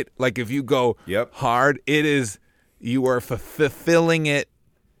 right? Like if you go Yep. hard, you are fulfilling it.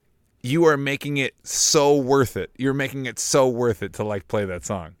 You are making it so worth it. You're making it so worth it to like play that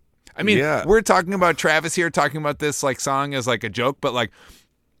song. I mean, Yeah. we're talking about Travis here, talking about this like song as like a joke, but like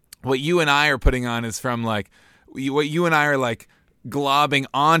what you and I are putting on is from like what you and I are like globbing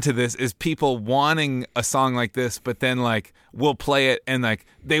onto this is people wanting a song like this, but then like we'll play it and like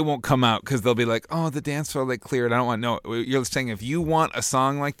they won't come out because they'll be like, oh, the dance floor like cleared. I don't want no. You're saying if you want a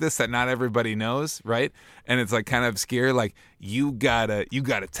song like this that not everybody knows, right? And it's like kind of obscure, like you gotta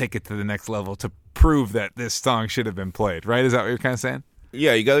take it to the next level to prove that this song should have been played, right? Is that what you're kind of saying?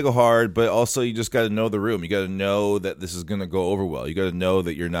 Yeah, you got to go hard, but also you just got to know the room. You got to know that this is going to go over well. You got to know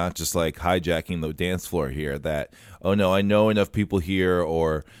that you're not just like hijacking the dance floor here. That, oh no, I know enough people here,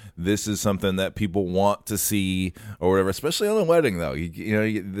 or this is something that people want to see, or whatever. Especially on a wedding, though.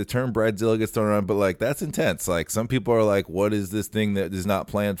 The term bridezilla gets thrown around, but like that's intense. Like some people are like, "What is this thing that is not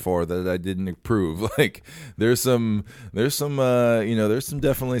planned for that I didn't approve?" Like there's definitely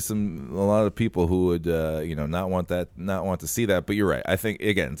a lot of people who would not want to see that. But you're right. I think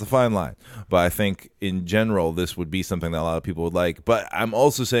again, it's a fine line. But I think in general, this would be something that a lot of people would like. But I'm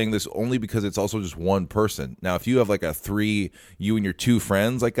also saying this only because it's also just one person. Now, if you have like you and your two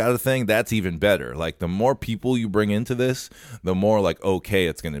friends like kind of thing, that's even better. Like the more people you bring into this, the more like okay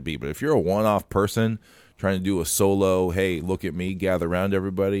it's going to be. But if you're a one-off person trying to do a solo, hey, look at me, gather around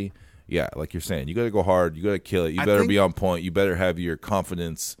everybody. Yeah, like you're saying, you got to go hard. You got to kill it. You better be on point. You better have your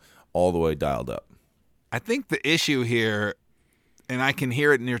confidence all the way dialed up. I think the issue here, and I can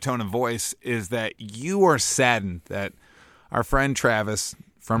hear it in your tone of voice, is that you are saddened that our friend Travis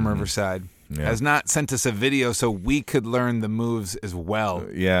from Riverside has not sent us a video so we could learn the moves as well.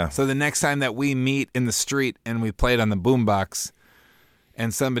 Yeah. So the next time that we meet in the street and we play it on the boombox,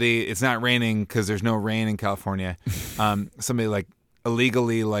 and it's not raining because there's no rain in California, somebody like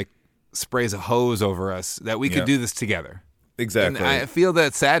illegally like sprays a hose over us, that we could do this together. Exactly. And I feel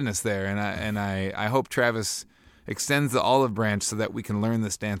that sadness there, and I hope Travis extends the olive branch so that we can learn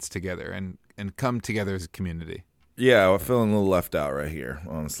this dance together and come together as a community. Yeah, we're feeling a little left out right here,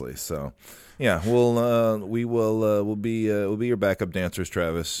 honestly. So, yeah, we'll be your backup dancers,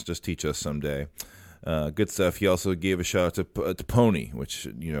 Travis. Just teach us someday. Good stuff. He also gave a shout out to Pony, which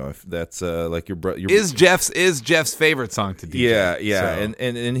if that's like your brother is Jeff's favorite song to DJ. Yeah, so.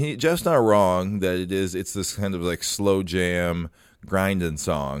 and Jeff's not wrong that it's this kind of like slow jam grinding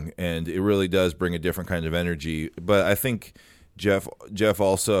song, and it really does bring a different kind of energy. But I think Jeff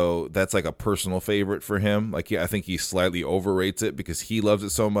also, that's like a personal favorite for him. Like I think he slightly overrates it because he loves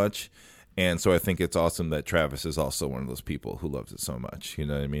it so much. And so I think it's awesome that Travis is also one of those people who loves it so much. You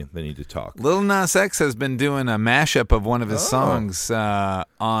know what I mean? They need to talk. Lil Nas X has been doing a mashup of one of his songs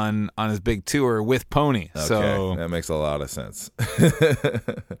on his big tour with Pony. Okay, So that makes a lot of sense.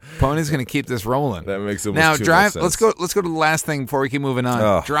 Pony's going to keep this rolling. That makes almost now too drive. much sense. Let's go to the last thing before we keep moving on.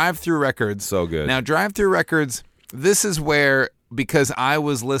 Oh. Drive Through Records. So good. Now Drive Through Records. This is where, because I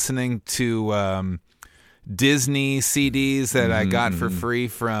was listening to Disney CDs that I got for free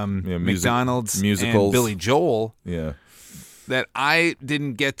from McDonald's musicals. and Billy Joel, Yeah. that I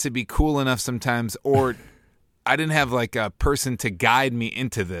didn't get to be cool enough sometimes, or I didn't have like a person to guide me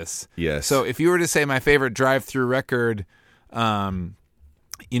into this. Yes. So if you were to say my favorite drive-through record, band,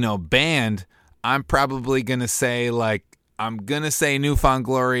 I'm probably going to say Newfound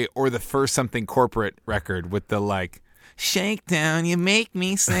Glory or the first Something Corporate record with the like, Shakedown, you make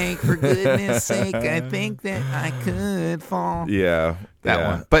me say, for goodness sake, I think that I could fall. Yeah. That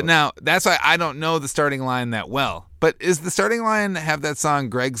one. But now, that's why I don't know the starting line that well. But is the starting line have that song,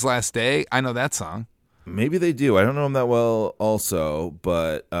 Greg's Last Day? I know that song. Maybe they do. I don't know them that well also,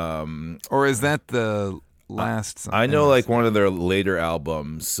 but or is that the last song? I know like one of their later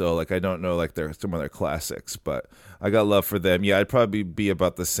albums, so like I don't know like some of their classics, but I got love for them. Yeah, I'd probably be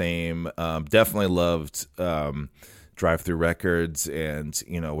about the same. Definitely loved Drive Through Records, and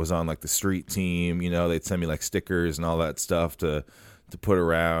was on like the street team. They'd send me like stickers and all that stuff to put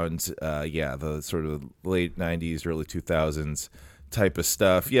around. The sort of late 90s, early 2000s type of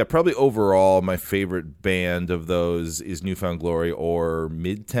stuff. Yeah, probably overall my favorite band of those is Newfound Glory or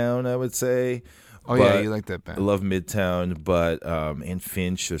Midtown, I would say. Oh, yeah, you like that band. I love Midtown, but and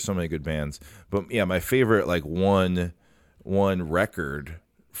Finch. There's so many good bands. But yeah, my favorite like one record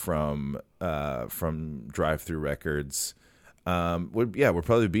from Drive Through Records would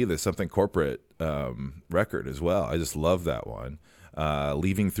probably be the Something Corporate record as well. I just love that one.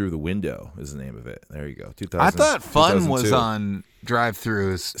 Leaving Through the Window is the name of it. There you go. 2000, I thought Fun was 2002. on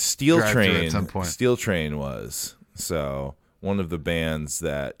Drive-Throughs. Steel Drive-Thru Train at some point. Steel Train was. So one of the bands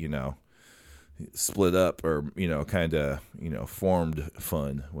that, split up or, kind of, formed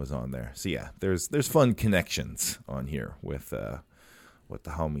Fun was on there. So yeah, there's fun connections on here with the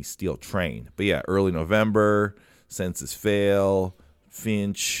homie Steel Train. But yeah, Early November, Census Fail,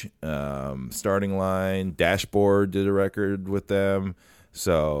 Finch, Starting Line, Dashboard did a record with them.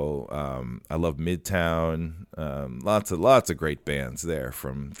 So I love Midtown. Lots of great bands there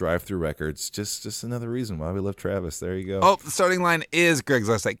from Drive Through Records. Just another reason why we love Travis. There you go. Oh, the Starting Line is Greg's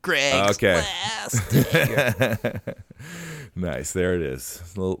Last Night. Greg's Okay. Last Night. Nice. There it is.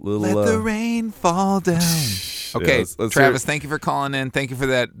 Little, Let the rain fall down. Okay, let's hear Travis, it. thank you for calling in. Thank you for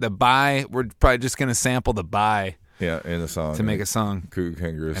that. The bye. We're probably just going to sample the bye Yeah, in a song. to make a song. Cougar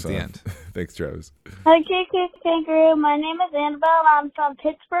Kangaroo at song. the end. Thanks, Travis. Hi, Kick Kangaroo. My name is Annabelle. I'm from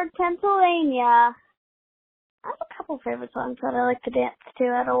Pittsburgh, Pennsylvania. I have a couple favorite songs that I like to dance to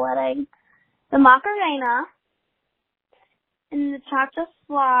at a wedding. The Macarena, and the Cha-Cha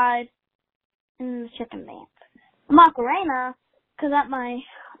Slide, and the Chicken Dance. The Macarena, because at my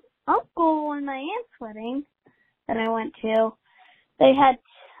uncle and my aunt's wedding that I went to, they had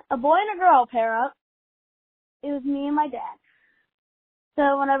a boy and a girl pair up. It was me and my dad.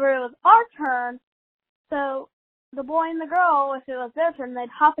 So whenever it was our turn, so the boy and the girl, if it was their turn, they'd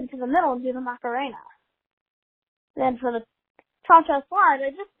hop into the middle and do the Macarena. Then for the Cha-Cha Slide,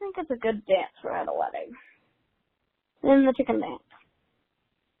 I just think it's a good dance for at a wedding. Then the Chicken Dance.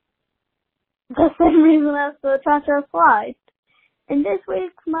 The same reason as the Cha-Cha Slide. And this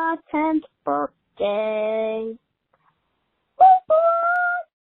week's my 10th birthday.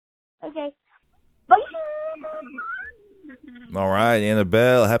 Woo-hoo! Okay. Bye. All right,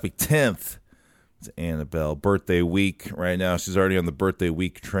 Annabelle, happy 10th. It's Annabelle, birthday week right now. She's already on the birthday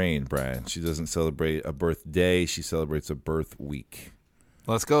week train, Brian. She doesn't celebrate a birthday. She celebrates a birth week.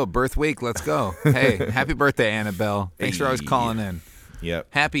 Let's go. Birth week. Let's go. Hey, happy birthday, Annabelle. Thanks for always calling in. Yep.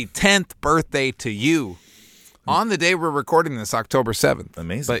 Happy 10th birthday to you. On the day we're recording this, October 7th.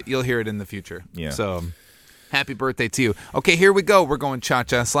 Amazing. But you'll hear it in the future. Yeah. So, happy birthday to you. Okay, here we go. We're going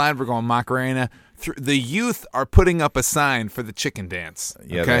Cha-Cha Slide. We're going Macarena. The youth are putting up a sign for the chicken dance.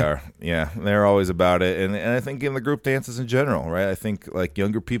 Yeah, okay? they are. Yeah, they're always about it. And I think in the group dances in general, right? I think like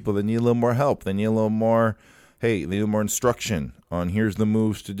younger people, they need a little more help. They need a little more, they need more instruction on here's the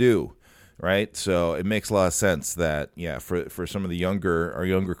moves to do, right? So it makes a lot of sense that, for some of the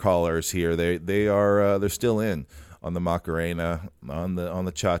younger callers here, they're still in on the Macarena, on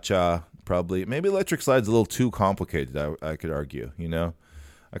the Cha-Cha, probably. Maybe Electric Slide's a little too complicated, I could argue,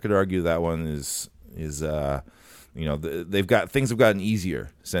 I could argue that one is they've got things have gotten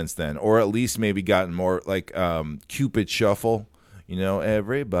easier since then, or at least maybe gotten more like Cupid Shuffle.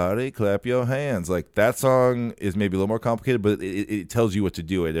 Everybody clap your hands. Like that song is maybe a little more complicated, but it tells you what to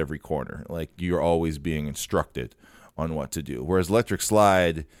do at every corner. Like you're always being instructed on what to do. Whereas Electric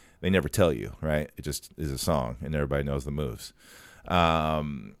Slide, they never tell you, right? It just is a song and everybody knows the moves.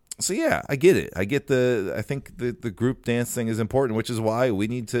 So yeah, I get it. I think the group dance thing is important, which is why we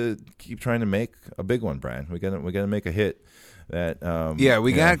need to keep trying to make a big one, Brian. We gotta make a hit. That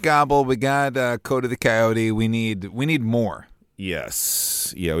we got Gobble, we got Code of the Coyote. We need more.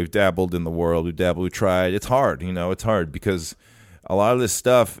 Yes, yeah, we've dabbled in the world. We tried. It's hard, it's hard because a lot of this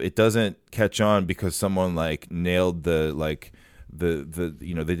stuff it doesn't catch on because someone like nailed the they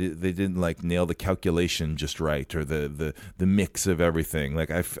didn't like nail the calculation just right or the mix of everything.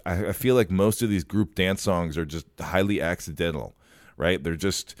 Like I feel like most of these group dance songs are just highly accidental, right? They're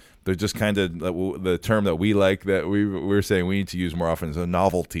just kind of the term that we like that we're saying we need to use more often is a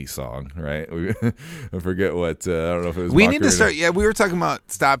novelty song, right? I forget what I don't know if it was. We need to start. Yeah, we were talking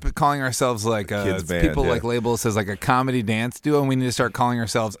about stop calling ourselves like kids band, people like label us as like a comedy dance duo, and we need to start calling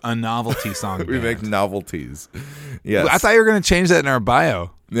ourselves a novelty song. We band. make novelties. Yes, I thought you were going to change that in our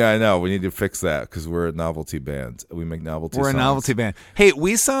bio. Yeah, I know. We need to fix that because we're a novelty band. We make novelty. We're songs. a novelty band. Hey,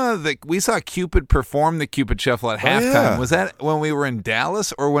 we saw Cupid perform the Cupid Shuffle at halftime. Yeah. Was that when we were in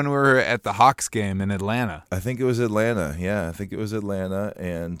Dallas or when we were at the Hawks game in Atlanta? I think it was Atlanta. Yeah, I think it was Atlanta.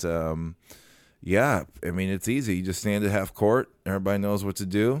 And I mean, it's easy. You just stand at half court. Everybody knows what to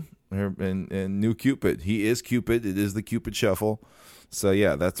do. And new Cupid. He is Cupid. It is the Cupid Shuffle. So,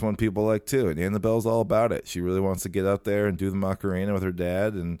 yeah, that's one people like, too. And Annabelle's all about it. She really wants to get out there and do the Macarena with her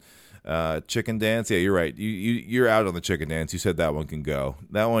dad. And Chicken Dance. Yeah, you're right. You're out on the Chicken Dance. You said that one can go.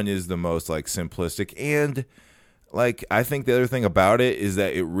 That one is the most like simplistic, and like I think the other thing about it is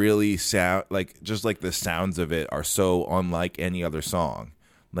that it really sound like just like the sounds of it are so unlike any other song.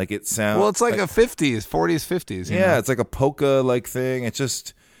 Like it sounds well, it's like a 50s, 40s, 50s. You know? It's like a polka like thing. It's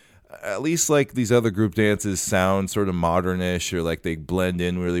just at least like these other group dances sound sort of modernish or like they blend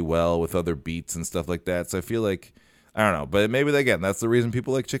in really well with other beats and stuff like that. So I feel like I don't know, but maybe again that's the reason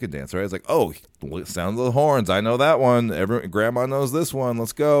people like Chicken Dance, right? It's like, oh, sounds of the horns. I know that one. Grandma knows this one.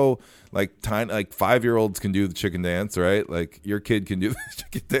 Let's go. Like 5-year-olds can do the Chicken Dance, right? Like your kid can do the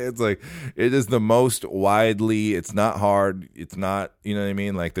Chicken Dance. Like it is the most widely. It's not hard. It's not, you know what I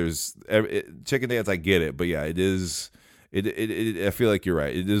mean? Like there's Chicken Dance. I get it, but yeah, it is. I feel like you're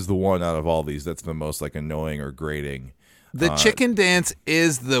right. It is the one out of all these that's the most like annoying or grating. The Chicken Dance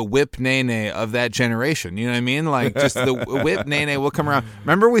is the whip nene of that generation. You know what I mean? Like just the whip nene will come around.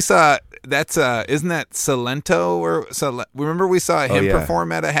 Remember we saw that's isn't that Salento or remember we saw him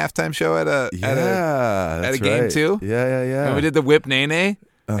perform at a halftime show at a game too? Yeah. And we did the whip nene.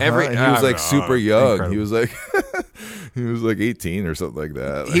 And he was like super young. Incredible. He was like 18 or something like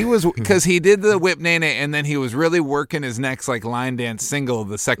that. He was because he did the whip nene and then he was really working his next like line dance single,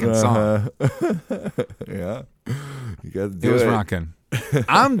 the second song. Yeah. You got to do it. It was rocking.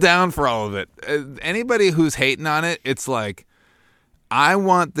 I'm down for all of it. Anybody who's hating on it, it's like I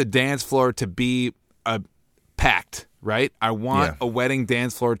want the dance floor to be packed, right? I want a wedding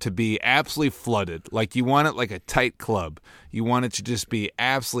dance floor to be absolutely flooded. Like you want it like a tight club. You want it to just be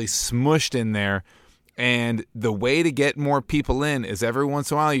absolutely smushed in there. And the way to get more people in is every once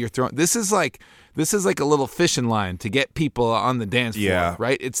in a while you're throwing. This is like a little fishing line to get people on the dance floor,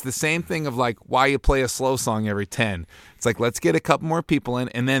 right? It's the same thing of like why you play a slow song every 10. It's like let's get a couple more people in,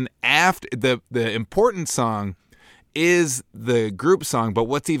 and then after the important song is the group song, but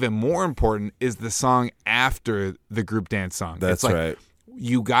what's even more important is the song after the group dance song. That's like, right.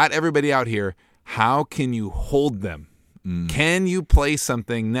 You got everybody out here. How can you hold them? Can you play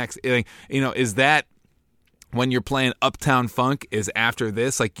something next? Like, is that when you're playing Uptown Funk is after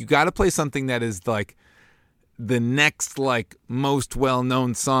this? Like you got to play something that is like the next like most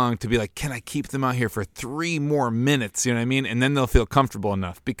well-known song to be like, can I keep them out here for 3 more minutes? You know what I mean? And then they'll feel comfortable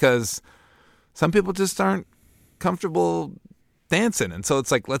enough because some people just aren't comfortable dancing. And so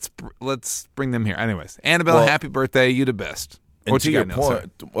it's like, let's bring them here. Anyways, Annabelle, happy birthday. You the best. And to your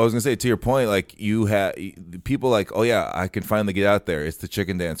point, I was gonna say to your point, like you had people like, oh yeah, I can finally get out there. It's the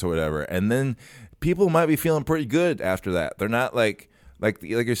Chicken Dance or whatever, and then people might be feeling pretty good after that. They're not like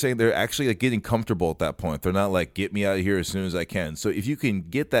you're saying. They're actually like getting comfortable at that point. They're not like get me out of here as soon as I can. So if you can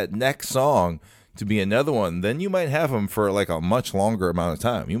get that next song to be another one, then you might have them for like a much longer amount of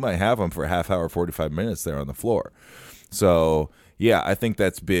time. You might have them for a half hour, 45 minutes there on the floor. So. Yeah, I think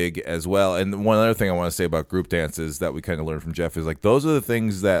that's big as well. And one other thing I want to say about group dances that we kind of learned from Jeff is like those are the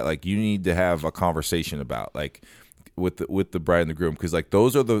things that like you need to have a conversation about, like with the bride and the groom, because like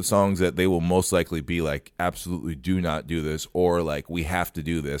those are the songs that they will most likely be like absolutely do not do this, or like we have to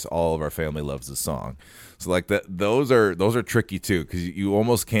do this. All of our family loves this song. So like those are tricky too, because you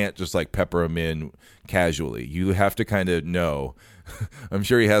almost can't just like pepper them in casually. You have to kind of know. I'm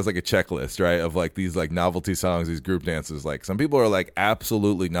sure he has like a checklist, right, of like these like novelty songs, these group dances. Like some people are like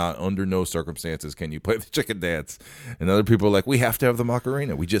absolutely not, under no circumstances can you play the Chicken Dance, and other people are like we have to have the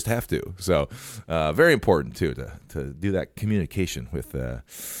Macarena, we just have to. So very important too to do that communication with.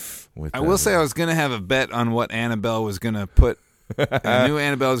 I will say I was gonna have a bet on what Annabelle was gonna put. I knew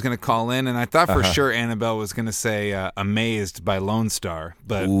Annabelle was gonna call in, and I thought for sure Annabelle was gonna say "Amazed" by Lone Star,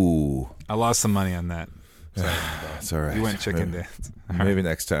 but I lost some money on that. It's all right. You went Chicken Dance. Maybe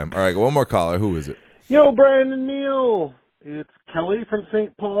next time. All right, one more caller. Who is it? Yo, Brian and Neil. It's Kelly from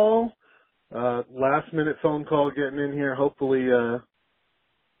St. Paul. Last minute phone call getting in here. Hopefully you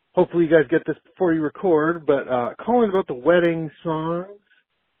guys get this before you record. But calling about the wedding songs,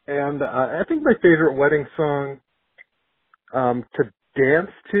 and I think my favorite wedding song to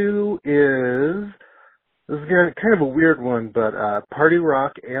dance to is. This is kind of a weird one, but Party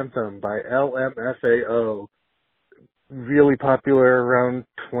Rock Anthem by LMFAO. Really popular around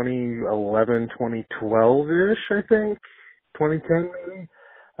 2011, 2012-ish, I think. 2010 maybe.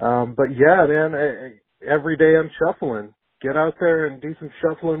 But yeah, man, every day I'm shuffling. Get out there and do some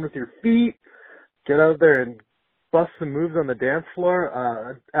shuffling with your feet. Get out there and bust some moves on the dance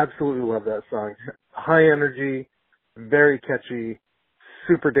floor. Absolutely love that song. High energy, very catchy,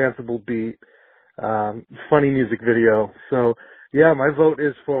 super danceable beat. Funny music video. So yeah, my vote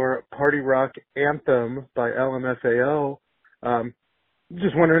is for Party Rock Anthem by LMFAO.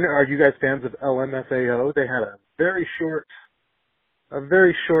 Just wondering, are you guys fans of LMFAO? They had a very short a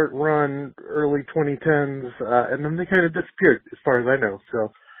very short run, early 2010s, and then they kind of disappeared, as far as I know.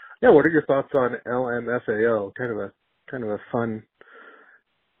 So, yeah, what are your thoughts on LMFAO? Kind of a fun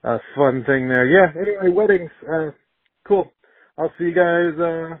thing there. Yeah. Anyway, weddings. Cool. I'll see you guys.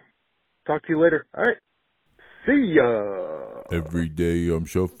 Talk to you later. All right. See ya. Every day I'm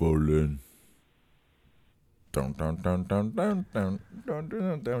shuffling. Dun, dun, dun, dun, dun, dun, dun,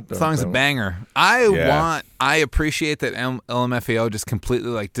 dun, dun, The song's a banger. I appreciate that LMFAO just completely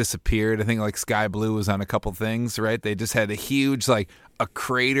like disappeared. I think like Sky Blue was on a couple things, right? They just had a huge like a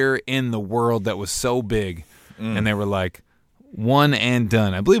crater in the world that was so big, and they were like one and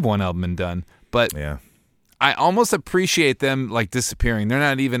done. I believe one album and done, but yeah. I almost appreciate them like disappearing. They're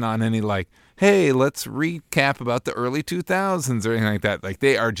not even on any like, hey, let's recap about the early 2000s or anything like that. Like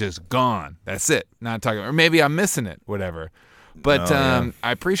they are just gone. That's it. Not talking, or maybe I'm missing it, whatever. But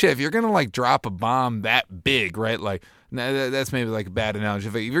I appreciate if you're going to like drop a bomb that big, right? Like that's maybe like a bad analogy.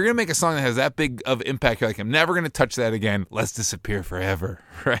 If you're going to make a song that has that big of impact, you're like, I'm never going to touch that again. Let's disappear forever,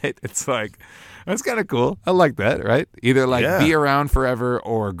 right? It's like, that's kind of cool. I like that, right? Either like be around forever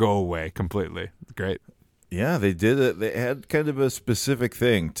or go away completely. Great. Yeah, they did it. They had kind of a specific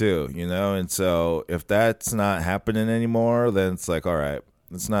thing too, you know. And so if that's not happening anymore, then it's like, all right,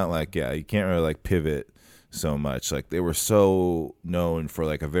 it's not like, you can't really like pivot so much. Like they were so known for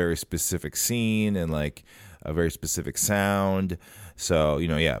like a very specific scene and like a very specific sound. So, you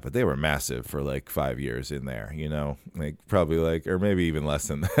know, but they were massive for like 5 years in there, you know, like probably like, or maybe even less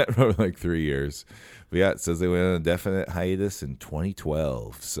than that, probably like 3 years. But yeah, it says they went on a definite hiatus in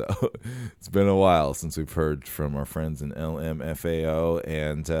 2012. So it's been a while since we've heard from our friends in LMFAO.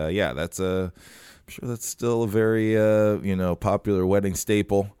 And I'm sure that's still a very, popular wedding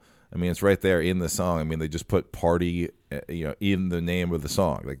staple. I mean, it's right there in the song. I mean, they just put party, in the name of the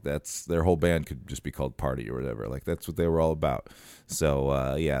song. Like that's their whole band could just be called Party or whatever. Like that's what they were all about.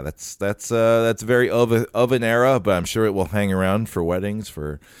 So that's very of an era, but I'm sure it will hang around for weddings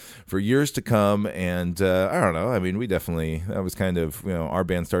for years to come. And I don't know. I mean, that was kind of, our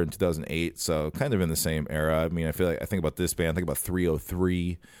band started in 2008, so kind of in the same era. I mean, I think about this band. I think about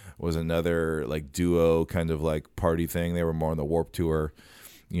 303 was another like duo kind of like party thing. They were more on the Warped Tour,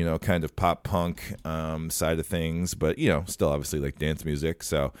 kind of pop punk side of things, but, still obviously like dance music.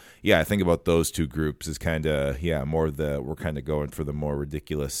 So, I think about those two groups as kind of, we're kind of going for the more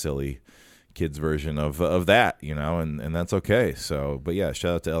ridiculous, silly kids version of that, and that's okay. So, but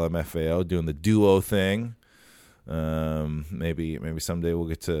shout out to LMFAO doing the duo thing. Maybe someday we'll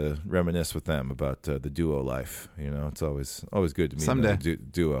get to reminisce with them about the duo life. It's always good to meet someday.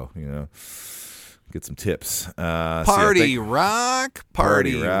 Duo, Get some tips. Party rock.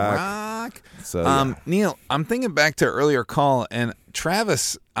 So, Neil, I'm thinking back to an earlier call, and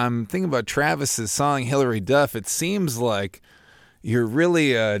Travis, I'm thinking about Travis's song, Hillary Duff. It seems like you're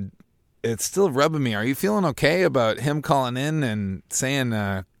really, it's still rubbing me. Are you feeling okay about him calling in and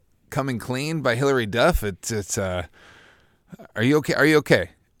saying Coming Clean by Hillary Duff? Are you okay? Are you okay?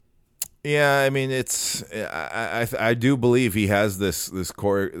 Yeah, I mean, I do believe he has this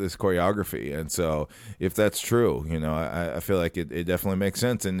choreography, and so if that's true, I feel like it definitely makes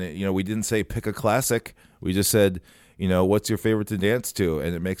sense. And we didn't say pick a classic; we just said, what's your favorite to dance to,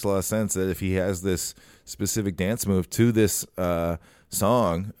 and it makes a lot of sense that if he has this specific dance move to this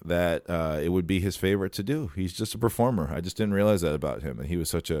song, that it would be his favorite to do. He's just a performer. I just didn't realize that about him, and he was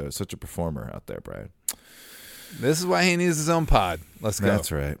such a performer out there, Brian. This is why he needs his own pod. Let's go.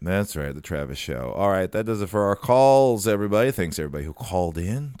 That's right. The Travis Show. All right, that does it for our calls, everybody. Thanks, everybody who called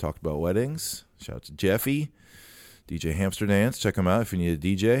in, talked about weddings. Shout out to Jeffy, DJ Hamster Dance. Check him out if you need a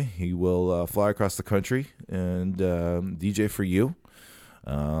DJ. He will fly across the country and DJ for you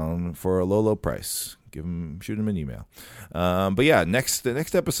for a low price. Shoot him an email. But yeah, the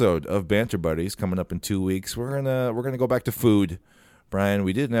next episode of Banter Buddies coming up in 2 weeks. We're gonna go back to food. Brian,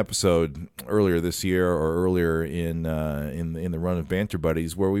 we did an episode earlier this year or earlier in the run of Banter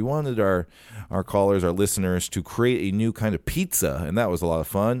Buddies where we wanted our callers, our listeners, to create a new kind of pizza, and that was a lot of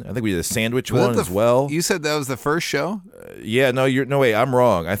fun. I think we did a sandwich one as well. You said that was the first show? No, wait, I'm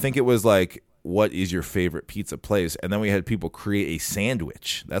wrong. I think it was like, what is your favorite pizza place? And then we had people create a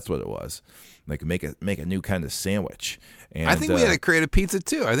sandwich. That's what it was. Like make a new kind of sandwich. And I think we had to create a pizza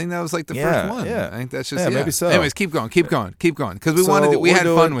too. I think that was like the first one. Yeah, I think that's just maybe so. Anyways, keep going, because we had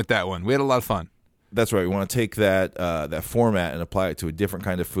fun with that one. We had a lot of fun. That's right. We want to take that format and apply it to a different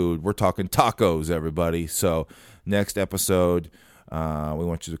kind of food. We're talking tacos, everybody. So next episode, we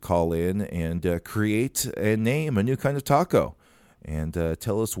want you to call in and create and name a new kind of taco. And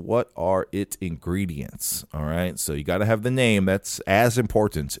tell us what are its ingredients. All right, so you got to have the name. That's as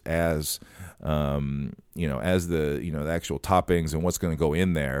important as as the actual toppings and what's going to go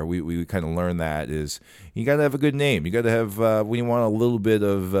in there, we kind of learned that is you got to have a good name. You got to have we want a little bit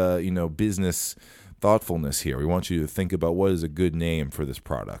of business thoughtfulness here. We want you to think about what is a good name for this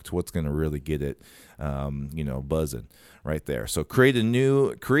product. What's going to really get it buzzing right there. So create and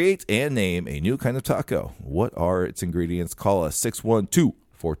name a new kind of taco. What are its ingredients? Call us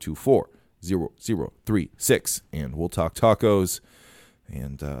 612-424-0036 and we'll talk tacos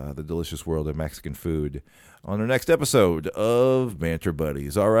and the delicious world of Mexican food on our next episode of Banter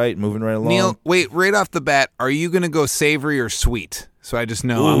Buddies. All right, moving right along. Neil, wait, right off the bat, are you going to go savory or sweet? So I just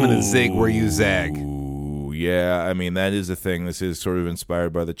know I'm going to zig where you zag. Yeah, I mean, that is the thing. This is sort of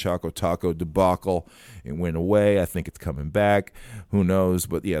inspired by the Choco Taco debacle. It went away. I think it's coming back. Who knows?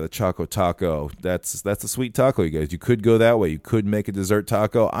 But yeah, the Choco Taco, that's a sweet taco, you guys. You could go that way. You could make a dessert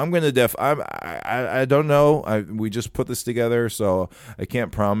taco. I'm going to I don't know. We just put this together, so I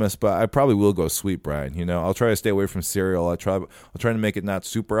can't promise, but I probably will go sweet, Brian. I'll try to stay away from cereal. I'll try to make it not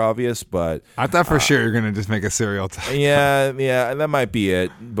super obvious, but I thought for sure you're going to just make a cereal taco. Yeah, that might be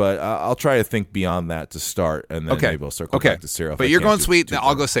it, but I'll try to think beyond that to start, and then maybe I'll circle back to cereal. But you're going sweet, then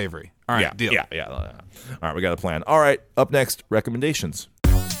I'll go savory. All right, deal. Yeah. All right, we got a plan. All right, up next, recommendations.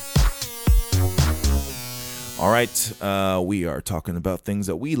 All right, we are talking about things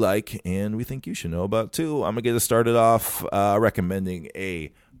that we like and we think you should know about too. I'm going to get us started off recommending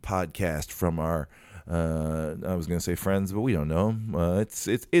a podcast from our, I was going to say friends, but we don't know them.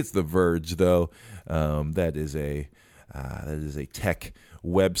 It's The Verge, though. That is a tech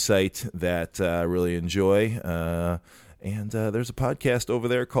website that I really enjoy. And there's a podcast over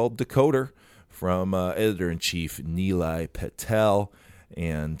there called Decoder from editor-in-chief Nilay Patel.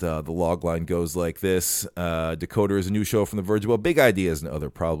 And the logline goes like this. Decoder is a new show from The Verge about big ideas and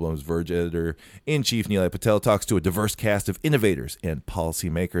other problems. Verge editor-in-chief Nilay Patel talks to a diverse cast of innovators and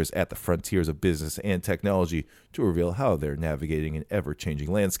policymakers at the frontiers of business and technology to reveal how they're navigating an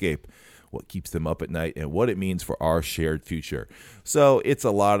ever-changing landscape, what keeps them up at night, and what it means for our shared future. So it's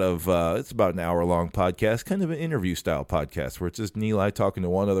a lot of, it's about an hour-long podcast, kind of an interview-style podcast, where it's just Nilay talking to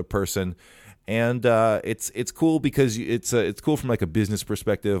one other person. And it's cool because it's cool from like a business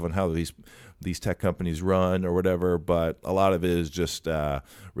perspective on how these tech companies run or whatever. But a lot of it is just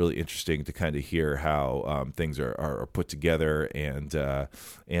really interesting to kind of hear how things are put together. And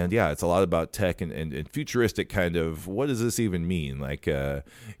yeah, it's a lot about tech and futuristic kind of what does this even mean? Like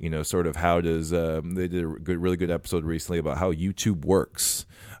sort of how does they did a really good episode recently about how YouTube works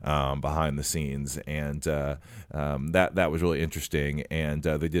behind the scenes, and that was really interesting. And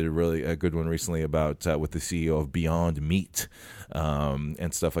they did a good one recently about with the CEO of Beyond Meat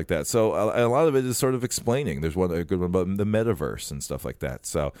and stuff like that. So a lot of it is sort of explaining. There's a good one about the metaverse and stuff like that.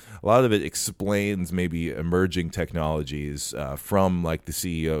 So a lot of it explains maybe emerging technologies from like the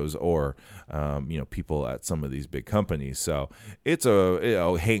CEOs or people at some of these big companies. So it's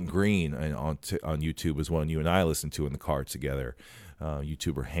Hank Green on YouTube is one you and I listen to in the car together.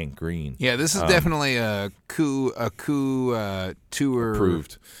 YouTuber Hank Green. Yeah, this is definitely a coup tour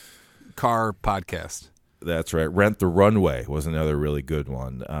approved car podcast. That's right. Rent the Runway was another really good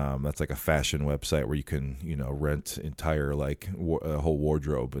one. That's like a fashion website where you can, rent entire a whole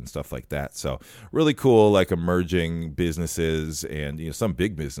wardrobe and stuff like that. So really cool, like emerging businesses and some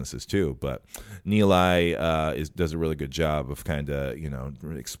big businesses too. But Nilay does a really good job of kind of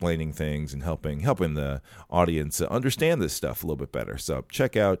explaining things and helping the audience understand this stuff a little bit better. So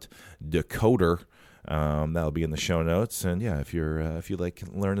check out Decoder. That'll be in the show notes, and yeah, if you like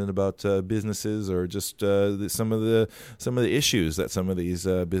learning about businesses or just some of the issues that some of these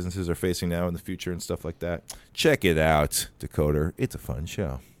businesses are facing now in the future and stuff like that, check it out. Decoder, it's a fun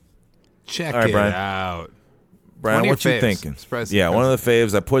show. Check it out. Brian, what you thinking? Yeah, one of the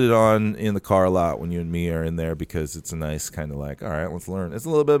faves. I put it on in the car a lot when you and me are in there because it's a nice kind of like, all right, let's learn. It's a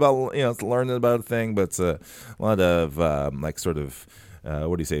little bit about it's learning about a thing, but it's a lot of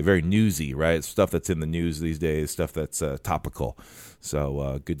what do you say? Very newsy, right? Stuff that's in the news these days, stuff that's topical.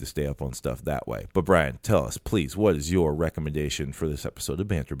 So good to stay up on stuff that way. But Brian, tell us, please, what is your recommendation for this episode of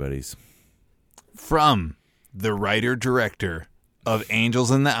Banter Buddies? From the writer-director of Angels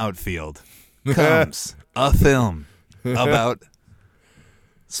in the Outfield comes a film about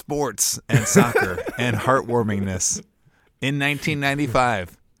sports and soccer and heartwarmingness. In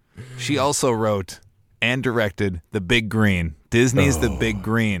 1995, she also wrote and directed The Big Green. Disney's The Big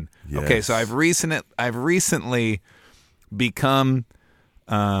Green. Yes. Okay, so I've recently become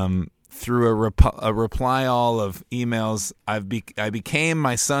through a reply all of emails. I became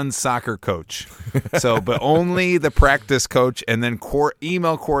my son's soccer coach. So, but only the practice coach and then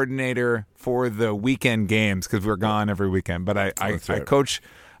email coordinator for the weekend games because we're gone every weekend. But I coach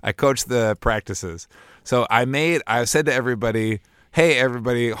I coach the practices. So I said to everybody, hey,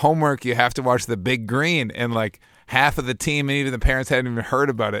 everybody, homework, you have to watch The Big Green. And like half of the team and even the parents hadn't even heard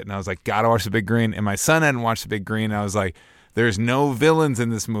about it. And I was like, gotta watch The Big Green. And my son hadn't watched The Big Green. And I was like, there's no villains in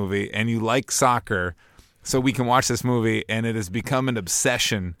this movie and you like soccer, so we can watch this movie. And it has become an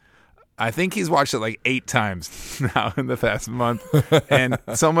obsession. I think he's watched it like 8 times now in the past month. And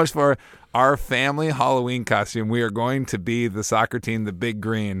so much for our family Halloween costume. We are going to be the soccer team, the Big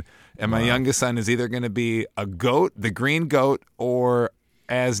Green. And my youngest son is either going to be a goat, the green goat, or,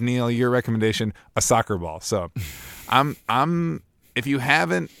 as Neil, your recommendation, a soccer ball. So if you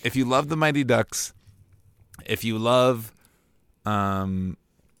love the Mighty Ducks, if you love The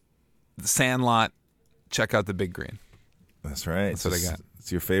Sandlot, check out the Big Green. That's right. That's what I got.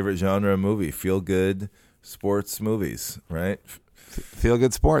 It's your favorite genre of movie, feel good sports movies, right? Feel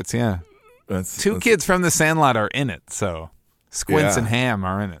good sports, yeah. Two kids from The Sandlot are in it, so Squints and Ham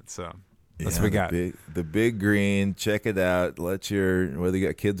are in it, so that's what we got. The Big Green, check it out. Whether you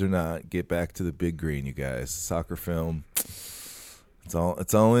got kids or not, get back to The Big Green, you guys. Soccer film. It's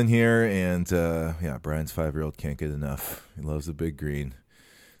all in here, and Brian's 5-year-old can't get enough. He loves The Big Green.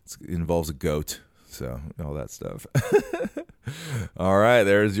 It involves a goat, so all that stuff. All right,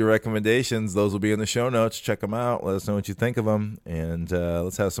 there's your recommendations. Those will be in the show notes. Check them out. Let us know what you think of them, and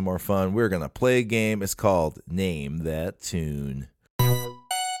let's have some more fun. We're going to play a game. It's called Name That Tune.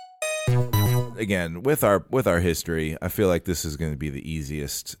 Again, with our history, I feel like this is going to be the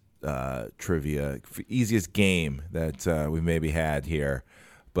easiest easiest game that we've maybe had here,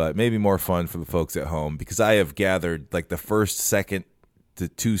 but maybe more fun for the folks at home, because I have gathered like the first second to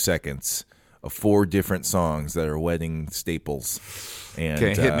 2 seconds of 4 different songs that are wedding staples. And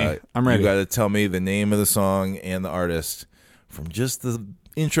okay, hit me. I'm ready. You got to tell me the name of the song and the artist from just the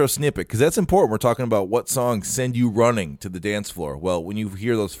intro snippet, because that's important. We're talking about what songs send you running to the dance floor. Well, when you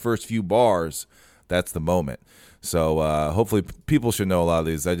hear those first few bars, that's the moment. So hopefully people should know a lot of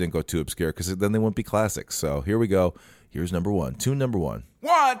these. I didn't go too obscure, because then they wouldn't be classics. So here we go. Here's number 1. Tune number 1.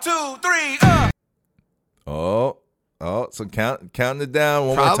 1, 2, 3, So counting it down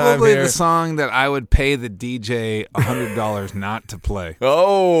one more time here. Probably the song that I would pay the DJ $100 not to play.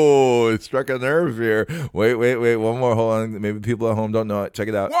 Oh, it struck a nerve here. Wait. One more. Hold on. Maybe people at home don't know it. Check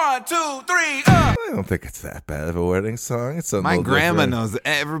it out. 1, 2, 3, I don't think it's that bad of a wedding song. It's my grandma knows it.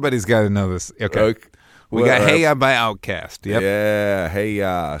 Everybody's got to know this. Okay. We got Hey Ya by Outkast. Yep. Yeah, Hey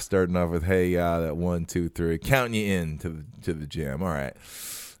Ya. Starting off with Hey Ya, that 1, 2, 3. Counting you in to the jam. All right.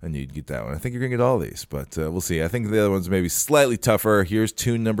 I knew you'd get that one. I think you're going to get all these, but we'll see. I think the other one's maybe slightly tougher. Here's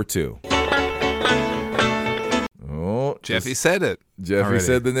tune number 2. Oh, Jeffy said it. Jeffy already.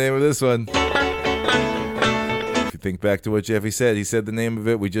 said the name of this one. If you think back to what Jeffy said, he said the name of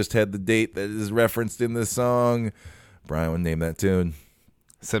it. We just had the date that is referenced in this song. Brian would name that tune.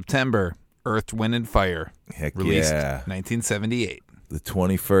 September, Earth, Wind, and Fire. Heck released yeah. 1978. The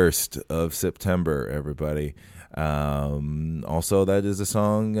 21st of September, everybody. Also, that is a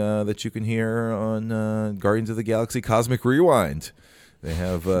song that you can hear on Guardians of the Galaxy Cosmic Rewind. They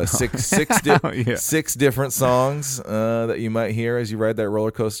have six different songs that you might hear as you ride that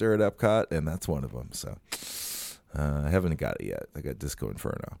roller coaster at Epcot, and that's one of them. So I haven't got it yet. I got Disco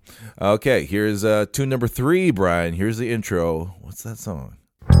Inferno. Okay, here's tune number 3, Brian. Here's the intro. What's that song?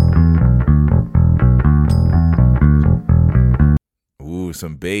 Ooh,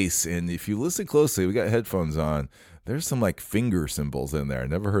 some bass. And if you listen closely, we got headphones on. There's some like finger cymbals in there.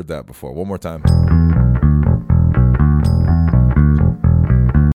 Never heard that before. One more time.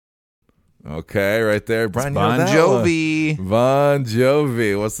 Okay, right there. Brian, Bon Jovi. Bon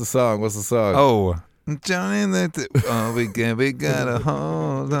Jovi. What's the song? Oh, Johnny, we gotta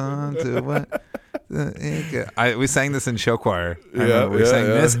hold on to what. We sang this in show choir. We sang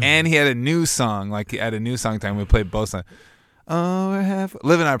this, and he had a new song. Like, he had a new song time. We played both songs. Oh,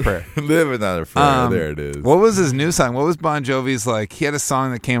 Living on a Prayer. Living on a Prayer. There it is. What was his new song? What was Bon Jovi's like? He had a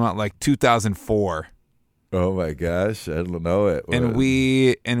song that came out like 2004. Oh my gosh, I don't know it. And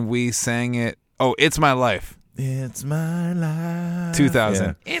we sang it. Oh, It's My Life. It's my life. 2000.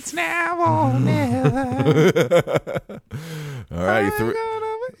 Yeah. It's now or never. All right,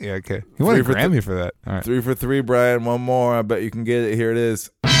 yeah, okay. He won a Grammy for that. All right. 3 for 3, Brian. One more. I bet you can get it. Here it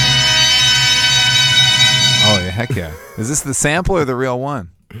is. Oh, yeah, heck yeah. Is this the sample or the real one?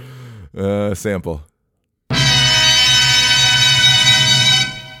 Sample.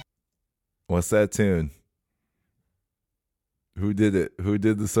 What's that tune? Who did it? Who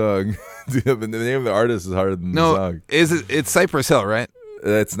did the song? The name of the artist is harder than the song. It's Cypress Hill, right?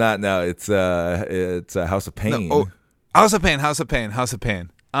 It's not. No, it's House of Pain. No, House of Pain.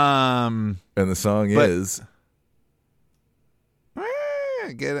 And the song is.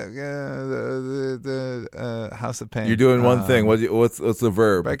 Get the House of Pain. You're doing one thing. What's the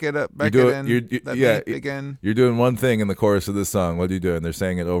verb? Back it up. Back you're it doing, in. Again. You're doing one thing in the chorus of this song. What are you doing? They're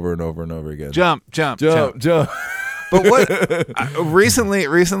saying it over and over and over again. Jump. But what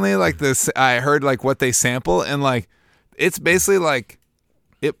recently, like this, I heard like what they sample, and like it's basically like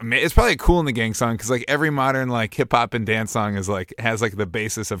it's probably a Kool and the Gang song, because like every modern like hip hop and dance song is like has like the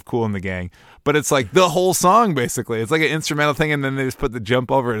basis of Kool and the Gang, but it's like the whole song basically. It's like an instrumental thing, and then they just put the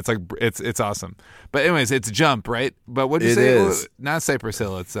jump over it. It's like it's awesome. But anyways, it's Jump, right? But what'd you say? Is. Not Cypress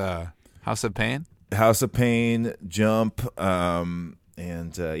Hill. It's House of Pain. House of Pain, Jump, and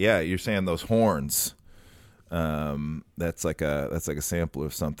you're saying those horns. That's like a sample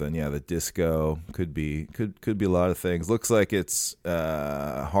of something. Yeah, the disco could be a lot of things. Looks like it's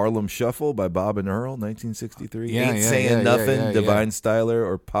Harlem Shuffle by Bob and Earl, 1963. Ain't Saying Nothing, Divine Styler,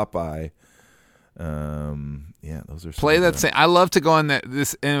 or Popeye. Those are play that. I love to go on that.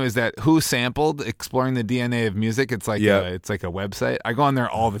 This anyways. That Who Sampled, Exploring the DNA of Music. It's like it's like a website. I go on there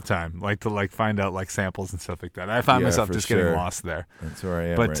all the time, like to find out like samples and stuff like that. I find myself just getting lost there. That's where I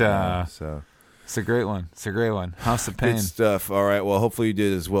am. But right now, so. It's a great one. House of Pain. Good stuff. All right. Well, hopefully you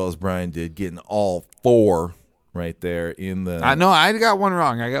did as well as Brian did, getting all four right there in the. I got one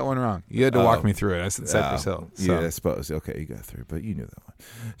wrong. You had to walk me through it. I said Cypress Hill. So. Yeah, I suppose. Okay, you got through, but you knew that one.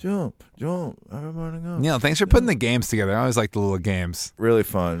 Jump. Everybody go. Neil, thanks for putting the games together. I always like the little games. Really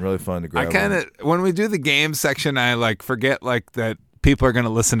fun to grab. I kind of when we do the games section, I like forget like that. People are going to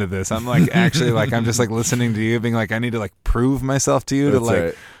listen to this. I'm like, actually, like, I'm just like listening to you, being like, I need to like prove myself to you. That's to like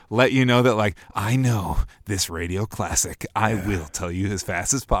right. Let you know that like, I know this radio classic. I will tell you as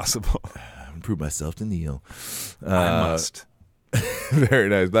fast as possible. Prove myself to Neil. I must. Very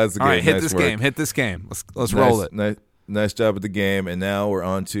nice. That's a good. All right, hit this game. Let's roll it. Nice job at the game. And now we're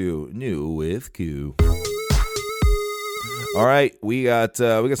on to New with Q. All right, we got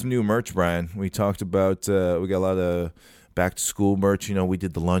some new merch, Brian. We talked about we got a lot of back to school merch. We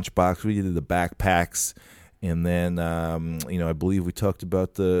did the lunchbox, we did the backpacks, and then I believe we talked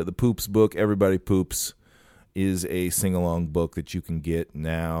about the Poops book. Everybody Poops is a sing-along book that you can get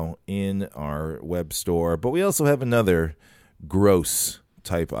now in our web store. But we also have another gross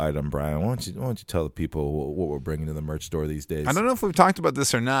type item, Brian. Why don't you tell the people what we're bringing to the merch store these days? I don't know if we've talked about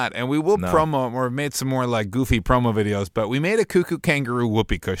this or not, and we will promo or made some more like goofy promo videos, but we made a Cuckoo Kangaroo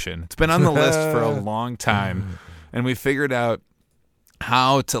whoopee cushion. It's been on the list for a long time. And we figured out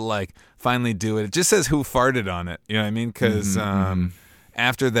how to like finally do it. It just says who farted on it. You know what I mean? Because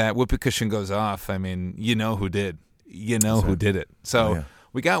after that whoopee cushion goes off, I mean, you know who did. You know who did it. So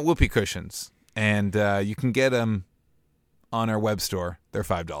we got whoopee cushions, and you can get them on our web store. They're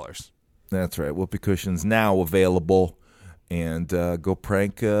 $5. That's right. Whoopee cushions now available, and go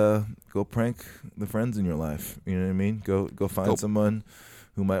prank the friends in your life. You know what I mean? Go find someone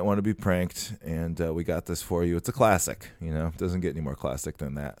who might want to be pranked, and we got this for you. It's a classic, it doesn't get any more classic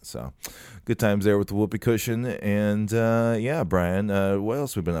than that. So good times there with the whoopee cushion. And Brian, what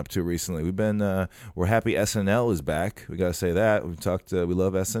else we've been up to recently? We're happy SNL is back. We got to say that. We've talked, we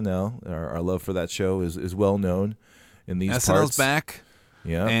love SNL. Our love for that show is well known in these SNL's parts. back.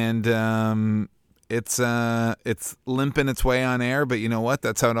 Yeah. And it's limping its way on air, but you know what?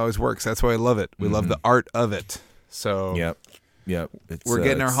 That's how it always works. That's why I love it. We love the art of it. So Yep. We're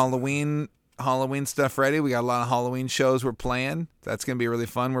getting our Halloween stuff ready. We got a lot of Halloween shows we're playing. That's going to be really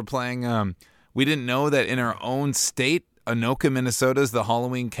fun. We're playing we didn't know that in our own state, Anoka, Minnesota is the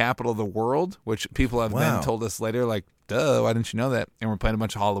Halloween capital of the world, which people have then told us later, like, duh, why didn't you know that? And we're playing a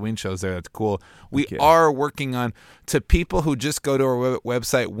bunch of Halloween shows there. That's cool. We are working on, to people who just go to our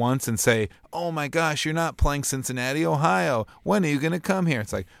website once and say, oh my gosh, you're not playing Cincinnati, Ohio. When are you going to come here?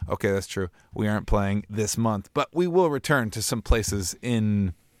 It's like, okay, that's true. We aren't playing this month, but we will return to some places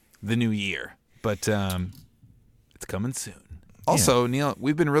in the new year. But it's coming soon. Also, Neil,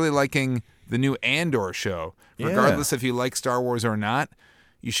 we've been really liking the new Andor show. Regardless if you like Star Wars or not,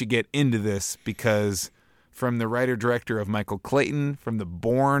 you should get into this, because from the writer-director of Michael Clayton, from the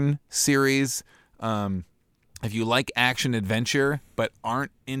Bourne series, if you like action-adventure but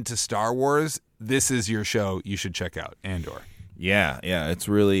aren't into Star Wars, this is your show you should check out, Andor. Yeah, it's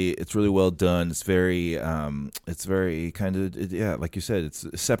really well done. It's very kind of like you said, it's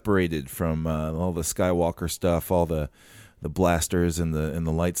separated from all the Skywalker stuff, all the blasters and the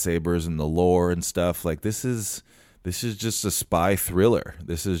lightsabers and the lore and stuff. Like this is just a spy thriller.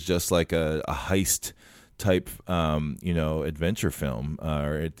 This is just like a heist type adventure film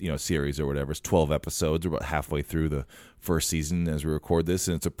or series or whatever. It's 12 episodes. We're about halfway through the first season as we record this,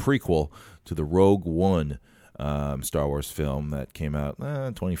 and it's a prequel to the Rogue One Star Wars film that came out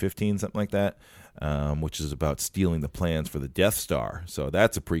 2015, something like that, which is about stealing the plans for the Death Star. So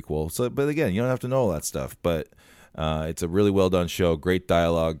that's a prequel. So, but again, you don't have to know all that stuff. But it's a really well done show. Great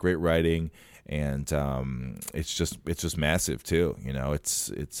dialogue, great writing, and it's just massive too. You know,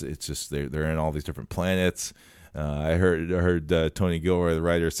 it's just they're in all these different planets. I heard Tony Gilroy, the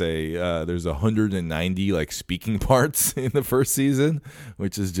writer, say there's 190 like speaking parts in the first season,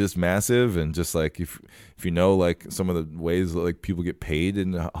 which is just massive. And just like if you know like some of the ways that, like people get paid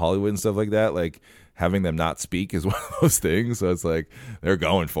in Hollywood and stuff like that, like having them not speak is one of those things. So it's like they're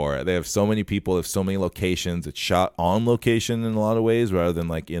going for it. They have so many people, they have so many locations. It's shot on location in a lot of ways rather than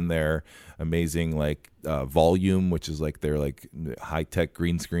like in their amazing like volume, which is like their like high-tech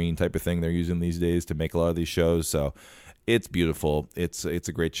green screen type of thing they're using these days to make a lot of these shows. So it's beautiful. It's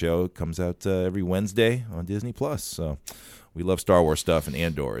a great show. It comes out every Wednesday on Disney Plus. So we love Star Wars stuff, and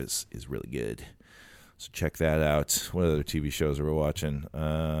Andor is really good. So check that out. What other TV shows are we watching?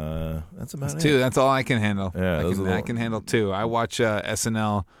 That's about it. Two. That's all I can handle. Yeah, I can handle two. I watch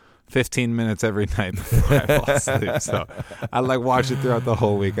SNL 15 minutes every night before I fall asleep. So I like watch it throughout the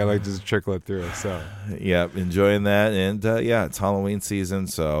whole week. I like just trickle it through. So yeah, enjoying that, and it's Halloween season,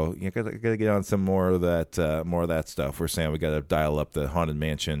 so you gotta get on some more of that stuff. We're saying we gotta dial up the Haunted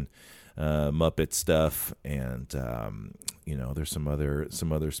Mansion, Muppet stuff, and there's some other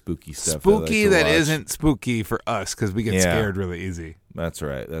spooky stuff. Spooky that isn't spooky for us because we get scared really easy. That's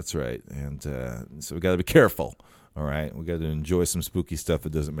right, and so we gotta be careful. All right, we got to enjoy some spooky stuff that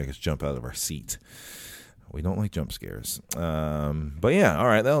doesn't make us jump out of our seat. We don't like jump scares. But yeah, all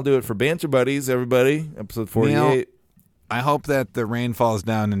right, that'll do it for Banter Buddies, everybody. Episode 48. Neil, I hope that the rain falls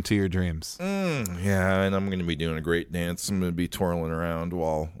down into your dreams. Yeah, and I'm going to be doing a great dance. I'm going to be twirling around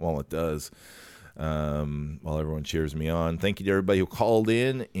while it does, while everyone cheers me on. Thank you to everybody who called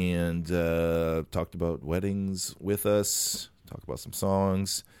in and talked about weddings with us, talked about some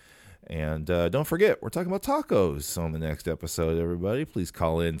songs. And don't forget, we're talking about tacos on the next episode, everybody. Please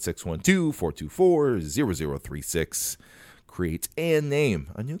call in 612-424-0036. Create and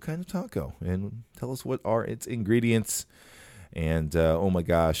name a new kind of taco. And tell us what are its ingredients. And, oh my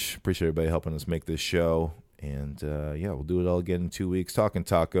gosh, appreciate everybody helping us make this show. And, we'll do it all again in 2 weeks, talking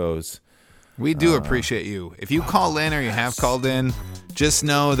tacos. We do appreciate you. If you call in or you have called in, just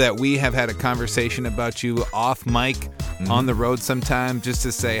know that we have had a conversation about you off mic on the road sometime, just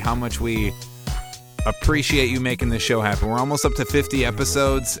to say how much we appreciate you making this show happen. We're almost up to 50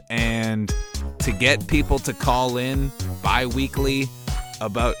 episodes, and to get people to call in bi-weekly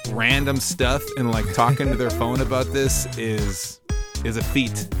about random stuff and like talking to their phone about this is a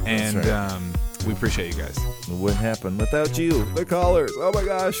feat. And we appreciate you guys. It wouldn't happen without you, the callers. Oh my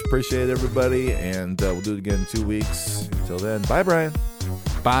gosh, appreciate everybody, and we'll do it again in 2 weeks. Until then, bye, Brian.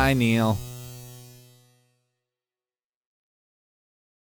 Bye, Neil.